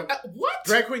 right? What?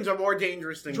 Drag queens are more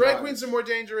dangerous than drag guns. queens are more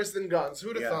dangerous than guns.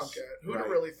 Who'd have thunk it? Who'd have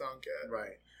really thunk it?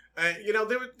 Right.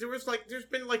 There's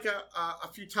been a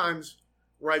few times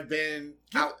where I've been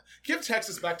out. Give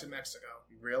Texas back to Mexico.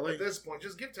 Really? At this point,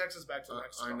 just give Texas back to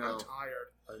Mexico. I know. I'm tired.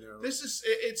 I know. This is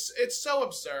it's so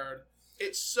absurd.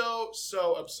 It's so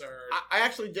absurd. I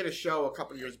actually did a show a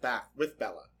couple years back with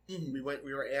Bella. Mm-hmm.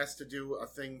 We were asked to do a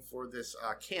thing for this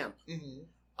camp. Mm-hmm.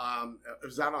 It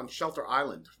was out on Shelter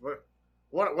Island.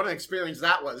 What an experience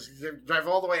that was. You drive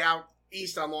all the way out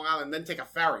east on Long Island, and then take a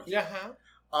ferry. Yeah.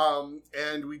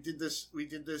 And we did this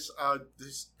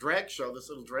drag show, this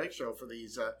little drag show for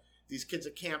these kids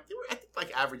at camp. They were, I think,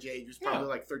 like average age was probably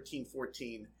like 13,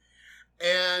 14.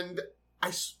 And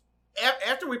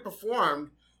after we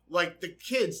performed, like the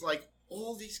kids, like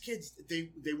all these kids,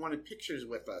 they wanted pictures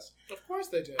with us. Of course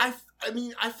they did. I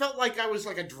felt like I was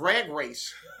like a drag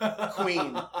race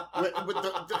queen with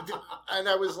and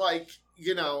I was like,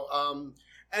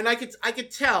 and I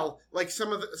could tell, like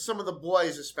some of the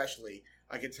boys especially,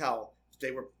 I could tell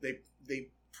they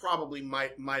probably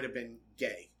might have been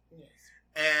gay. Yes.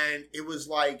 And it was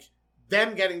like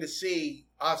them getting to see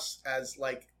us as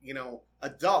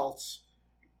adults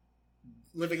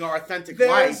living our authentic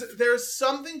life. There's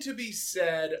something to be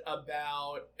said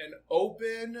about an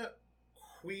open,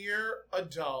 queer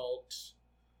adult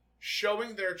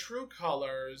showing their true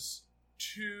colors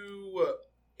to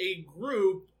a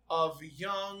group of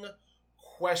young,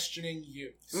 questioning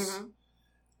youths. Mm-hmm.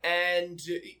 And,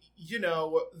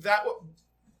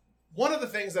 one of the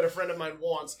things that a friend of mine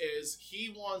wants is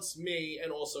he wants me and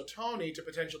also Tony to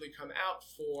potentially come out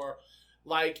for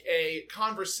like a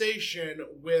conversation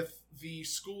with the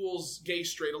school's Gay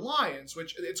Straight Alliance,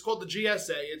 which it's called the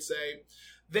GSA.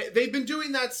 They've been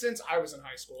doing that since I was in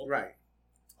high school. Right.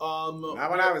 Not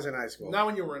when I was in high school. Not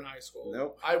when you were in high school.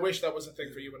 Nope. I wish that was a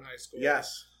thing for you in high school.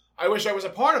 Yes. I wish I was a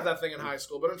part of that thing in high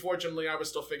school, but unfortunately, I was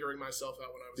still figuring myself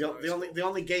out when I was in high school. The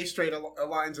only gay straight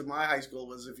alliance in my high school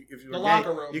was if you were the gay,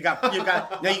 locker room. you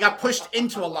got pushed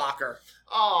into a locker.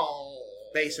 Oh,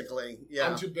 basically, yeah.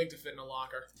 I'm too big to fit in a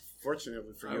locker.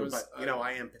 Fortunately for you,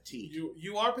 I am petite.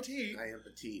 You are petite. I am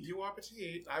petite. You are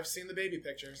petite. I've seen the baby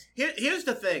pictures. Here's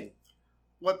the thing.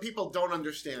 What people don't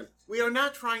understand. We are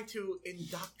not trying to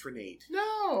indoctrinate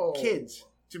kids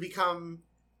to become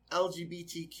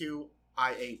LGBTQIA+.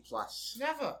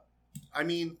 Never. I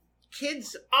mean,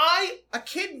 a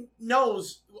kid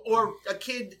knows, or a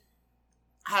kid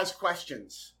has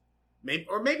questions.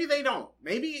 Maybe they don't.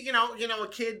 Maybe, a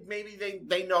kid, maybe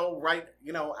they know right,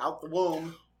 out the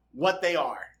womb what they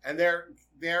are. And they're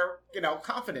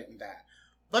confident in that.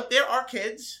 But there are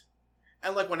kids,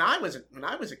 and like when I was a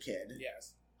kid,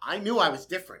 yes, I knew I was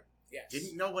different. Yes.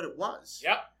 Didn't know what it was.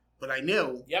 Yep. But I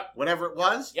knew. Yep. Whatever it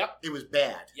was. Yep. It was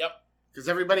bad. Yep. Because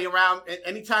everybody around,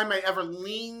 anytime I ever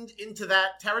leaned into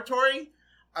that territory,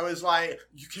 I was like,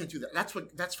 "You can't do that.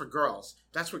 That's for girls.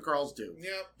 That's what girls do.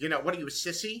 Yep. What are you, a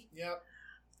sissy?" Yep.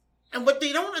 And what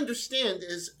they don't understand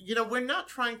is, we're not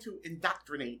trying to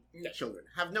indoctrinate children.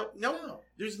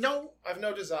 There's no. I have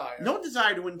no desire. No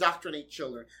desire to indoctrinate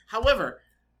children. However,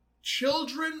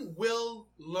 children will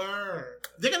learn.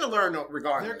 They're going to learn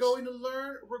regardless. They're going to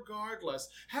learn regardless.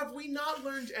 Have we not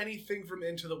learned anything from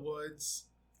Into the Woods?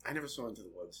 I never saw Into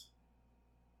the Woods.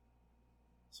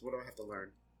 So what do I have to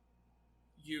learn?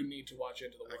 You need to watch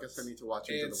Into the Woods. I guess I need to watch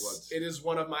Into the Woods. It is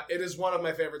one of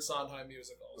my favorite Sondheim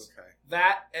musicals. Okay.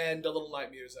 That and A Little Night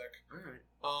Music.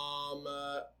 All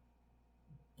right.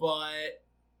 But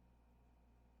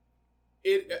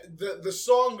the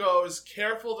song goes,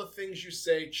 "Careful the things you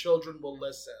say, children will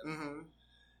listen." Mm-hmm.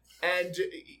 And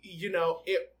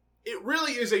it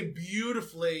really is a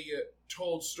beautifully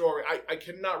told story. I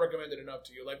cannot recommend it enough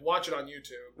to you. Like, watch it on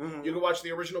YouTube. Mm-hmm. You can watch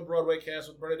the original Broadway cast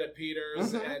with Bernadette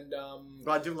Peters and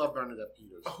Well, I do love Bernadette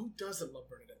Peters. Who doesn't love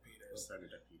Bernadette Peters?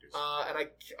 Bernadette Peters. And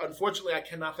unfortunately I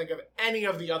cannot think of any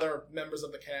of the other members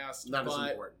of the cast. Not as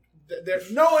important.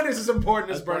 No one is as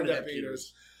important as Bernadette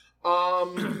Peters.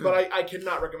 But I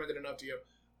cannot recommend it enough to you.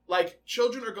 Like,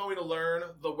 children are going to learn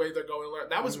the way they're going to learn.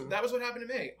 That was what happened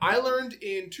to me. I learned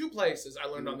in two places. I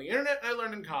learned on the internet and I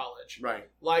learned in college. Right.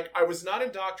 Like, I was not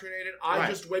indoctrinated. I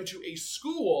just went to a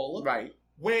school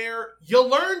where you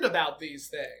learned about these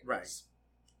things. Right.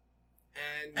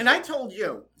 And I told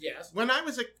you, yes, when I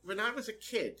was a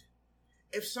kid,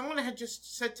 if someone had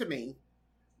just said to me,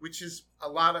 which is a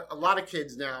lot of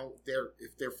kids now,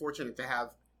 if they're fortunate to have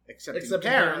accepting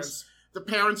parents, the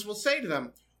parents will say to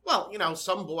them, well,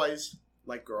 some boys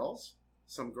like girls,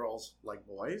 some girls like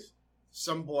boys,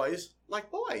 some boys like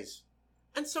boys,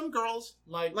 and some girls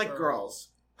like girls.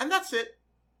 And that's it.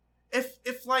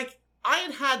 If like I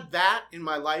had that in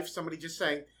my life, somebody just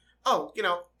saying, oh,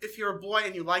 if you're a boy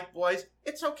and you like boys,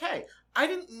 it's okay. I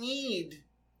didn't need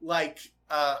like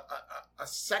a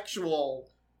sexual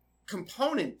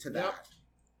component to that. Yep.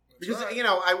 Because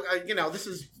I this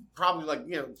is probably like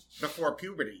before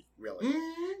puberty, really.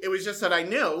 Mm-hmm. It was just that I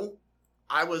knew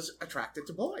I was attracted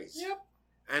to boys. Yep.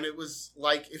 And it was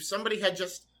like if somebody had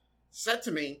just said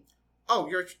to me,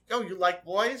 you like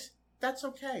boys? That's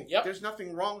okay. Yep. There's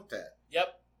nothing wrong with that.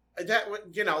 Yep. That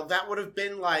would have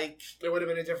been like it would have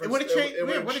been a different. It would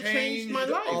have changed my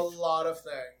life. A lot of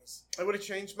things. It would have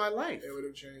changed my life. It would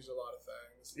have changed a lot of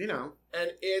things.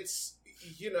 And it's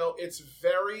it's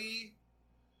very.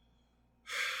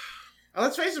 And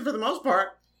let's face it. For the most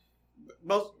part,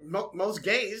 most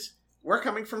gays were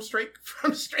coming from straight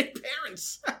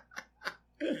parents.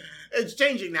 It's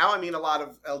changing now. I mean, a lot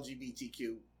of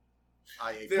LGBTQ.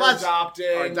 They're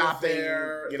adopting,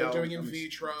 they're doing in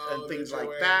vitro and things like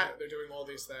that. They're doing all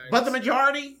these things. But the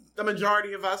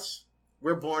majority of us,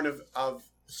 we're born of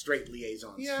straight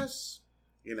liaisons. Yes.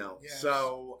 Yes.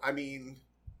 So I mean,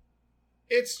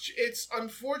 it's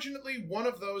unfortunately one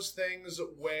of those things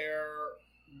where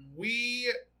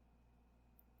we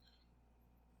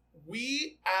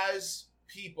as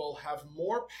people have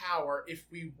more power if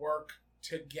we work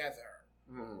together.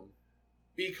 Mm.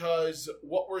 Because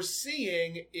what we're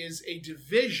seeing is a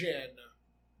division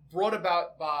brought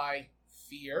about by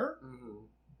fear,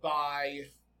 by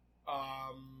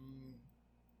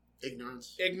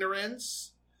ignorance,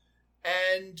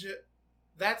 and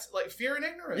that's like fear and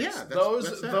ignorance. Yeah,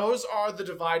 that's it. Those are the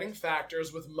dividing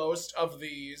factors with most of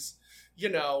these,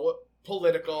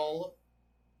 political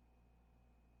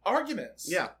arguments.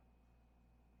 Yeah.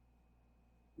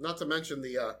 Not to mention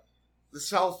the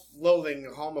self-loathing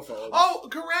homophobes. Oh,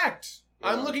 correct. Yeah.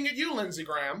 I'm looking at you, Lindsey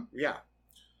Graham. Yeah.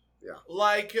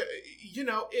 Like,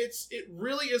 it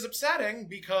really is upsetting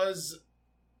because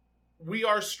we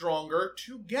are stronger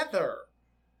together.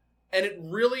 And it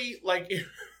really, it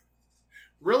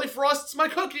really frosts my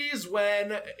cookies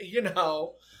when,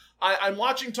 I'm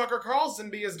watching Tucker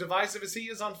Carlson be as divisive as he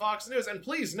is on Fox News. And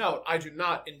please note, I do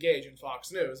not engage in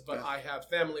Fox News, but I have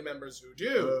family members who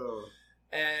do. Oh.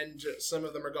 And some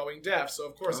of them are going deaf, so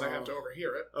of course I have to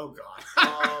overhear it. Oh, God.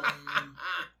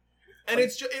 And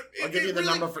it's just... I'll give you the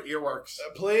number for earworks.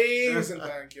 Please and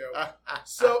thank you.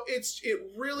 So it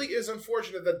really is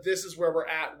unfortunate that this is where we're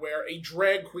at, where a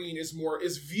drag queen is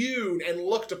viewed and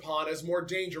looked upon as more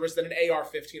dangerous than an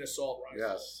AR-15 assault rifle.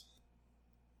 Yes.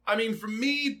 I mean, for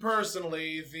me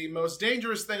personally, the most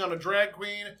dangerous thing on a drag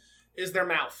queen is their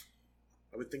mouth.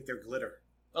 I would think they're glitter.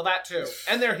 Well, that too.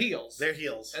 And their heels. Their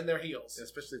heels. And their heels.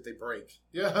 Especially if they break.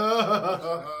 Yeah.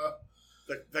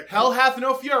 The Hell hath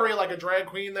no fury like a drag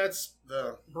queen that's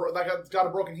got a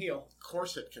broken heel.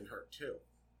 Corset can hurt too.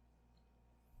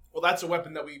 Well, that's a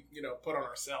weapon that we, put on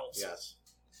ourselves. Yes.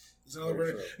 So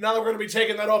now that we're going to be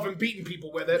taking that off and beating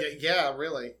people with it. Yeah,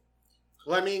 really.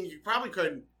 Well, I mean, you probably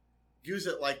could use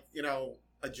it like,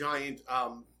 a giant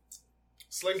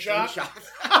slingshot.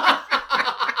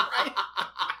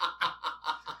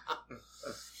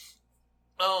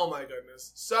 Oh my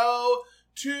goodness. So,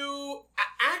 to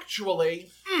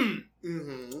actually,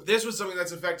 this was something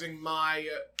that's affecting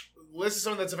this is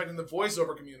something that's affecting the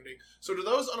voiceover community. So to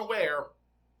those unaware,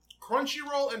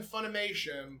 Crunchyroll and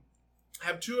Funimation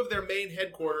have two of their main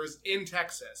headquarters in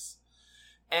Texas.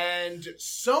 And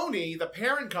Sony, the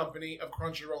parent company of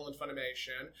Crunchyroll and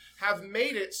Funimation, have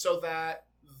made it so that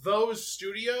those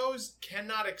studios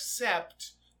cannot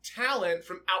accept talent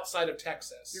from outside of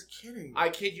Texas. You're kidding. I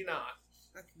kid you not.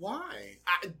 Why?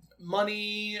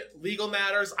 Money, legal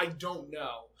matters, I don't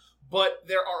know. But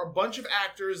there are a bunch of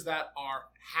actors that are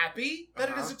happy that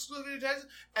it is exclusively to Texas,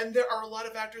 and there are a lot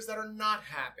of actors that are not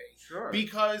happy. Sure.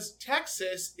 Because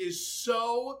Texas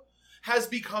has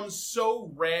become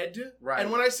so red. Right. And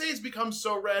when I say it's become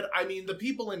so red, I mean the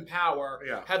people in power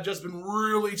have just been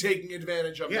really taking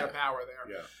advantage of their power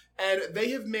there. Yeah. And they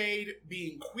have made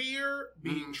being queer,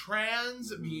 being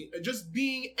trans,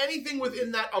 being anything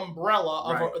within that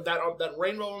umbrella of that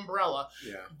rainbow umbrella.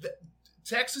 Yeah. The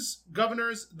Texas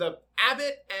governors, the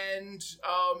Abbott and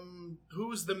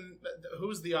who's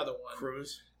the other one?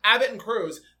 Cruz. Abbott and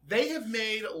Cruz. They have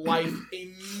made life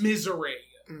a misery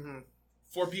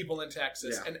for people in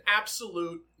Texas, an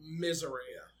absolute misery.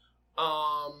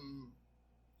 Yeah.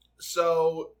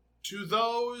 So. To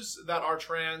those that are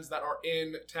trans that are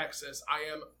in Texas,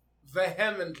 I am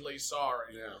vehemently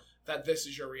sorry that this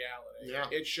is your reality. Yeah.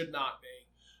 It should not be.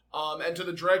 And to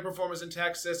the drag performers in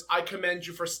Texas, I commend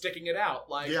you for sticking it out.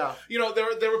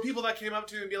 There were people that came up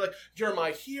to me and be like, "You're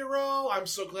my hero. I'm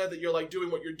so glad that you're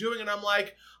doing what you're doing." And I'm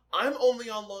like, I'm only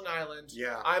on Long Island.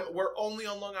 Yeah. We're only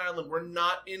on Long Island. We're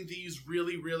not in these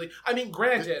really, really... I mean,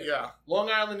 granted, Long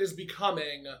Island is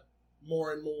becoming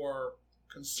more and more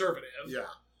conservative. Yeah.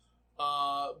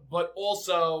 But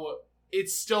also,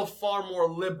 it's still far more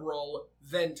liberal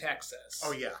than Texas.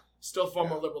 Oh, yeah. Still far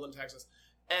more liberal than Texas.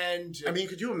 And I mean,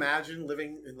 could you imagine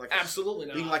living in absolutely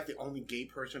not. Being the only gay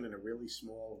person in a really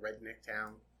small redneck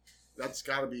town? That's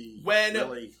got to be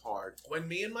really hard. When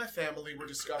me and my family were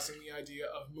discussing the idea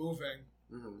of moving,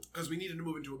 because we needed to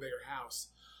move into a bigger house,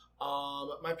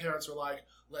 my parents were like,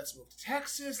 "Let's move to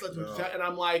Texas. Let's move to Texas." And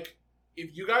I'm like,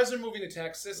 if you guys are moving to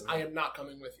Texas, I am not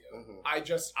coming with you.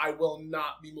 I will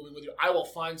not be moving with you. I will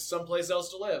find someplace else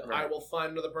to live. Right. I will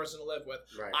find another person to live with.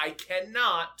 Right. I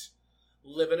cannot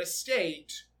live in a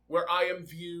state where I am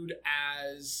viewed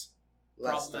as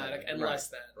problematic and less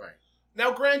than. Right.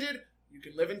 Now, granted, you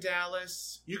can live in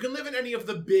Dallas. You can live in any of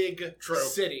the big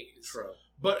cities. True.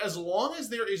 But as long as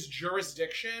there is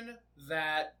jurisdiction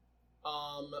that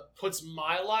puts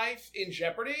my life in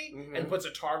jeopardy and puts a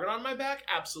target on my back,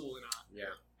 absolutely not. Yeah.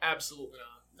 Absolutely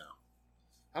not. No.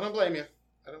 I don't blame you.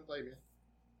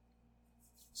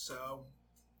 So,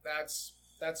 that's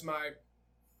my...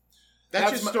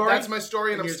 That's your story? That's my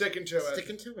story, and I'm sticking to it.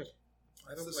 Sticking to it.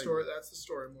 That's the story. That's the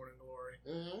story of Morning Glory.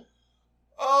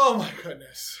 Oh, my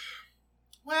goodness.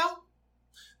 Well,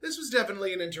 This was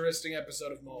definitely an interesting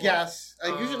episode of Maude. Yes.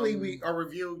 Usually our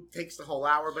review takes the whole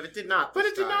hour, but it did not. But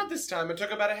it did not this time. It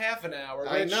took about a half an hour,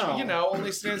 which,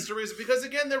 only stands to reason. Because,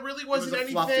 again, there really wasn't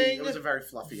anything... It was a very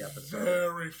fluffy episode.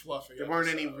 Very fluffy There weren't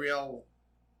any real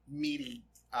meaty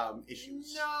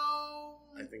issues. No.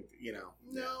 I think,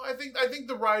 No, I think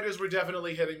the writers were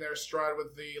definitely hitting their stride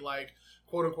with the,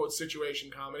 quote-unquote situation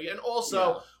comedy. And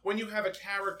also, when you have a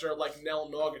character like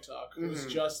Nell Naugatuck, who's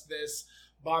just this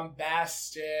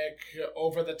bombastic,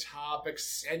 over-the-top,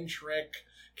 eccentric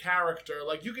character,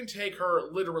 you can take her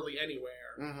literally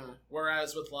anywhere.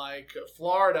 Whereas with,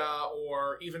 Florida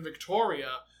or even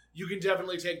Victoria, you can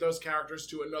definitely take those characters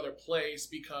to another place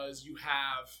because you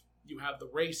have the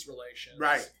race relations.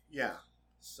 Right, yeah.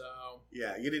 So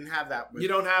yeah, you didn't have that with you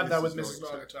don't have that with Mrs.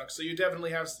 Naugatuck. So you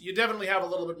definitely have a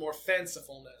little bit more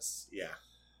fancifulness. Yeah.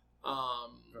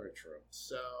 Very true.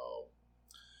 So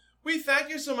we thank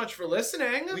you so much for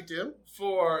listening. We do.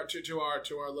 To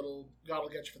our little God'll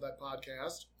Get You For That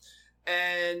podcast.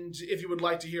 And if you would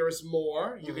like to hear us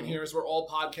more, you can hear us where all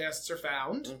podcasts are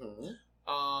found.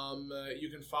 You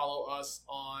can follow us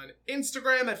on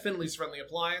Instagram at Finley's Friendly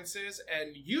Appliances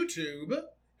and YouTube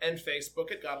and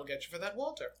Facebook at God'll Get You For That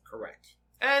Walter. Correct.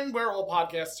 And where all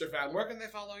podcasts are found. Where can they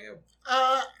follow you?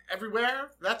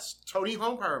 Everywhere. That's Tony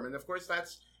Holmgren. And of course,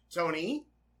 that's Tony.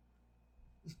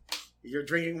 You're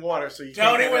drinking water, so you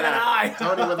Tony can't with an I.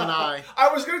 Tony with an I.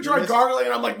 I was going to try gargling,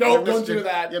 and I'm like, nope, don't do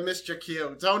that. You missed your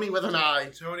cue. Tony with an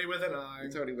I. Tony with an I.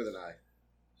 Tony with an I.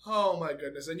 Oh, my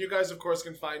goodness. And you guys, of course,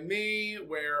 can find me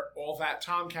where all that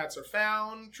Tomcats are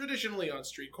found, traditionally on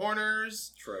street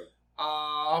corners. True.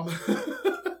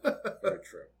 Very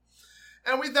true.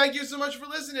 And we thank you so much for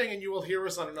listening, and you will hear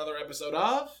us on another episode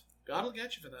of God'll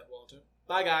Get You For That, Walter.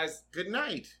 Bye, guys. Good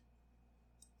night.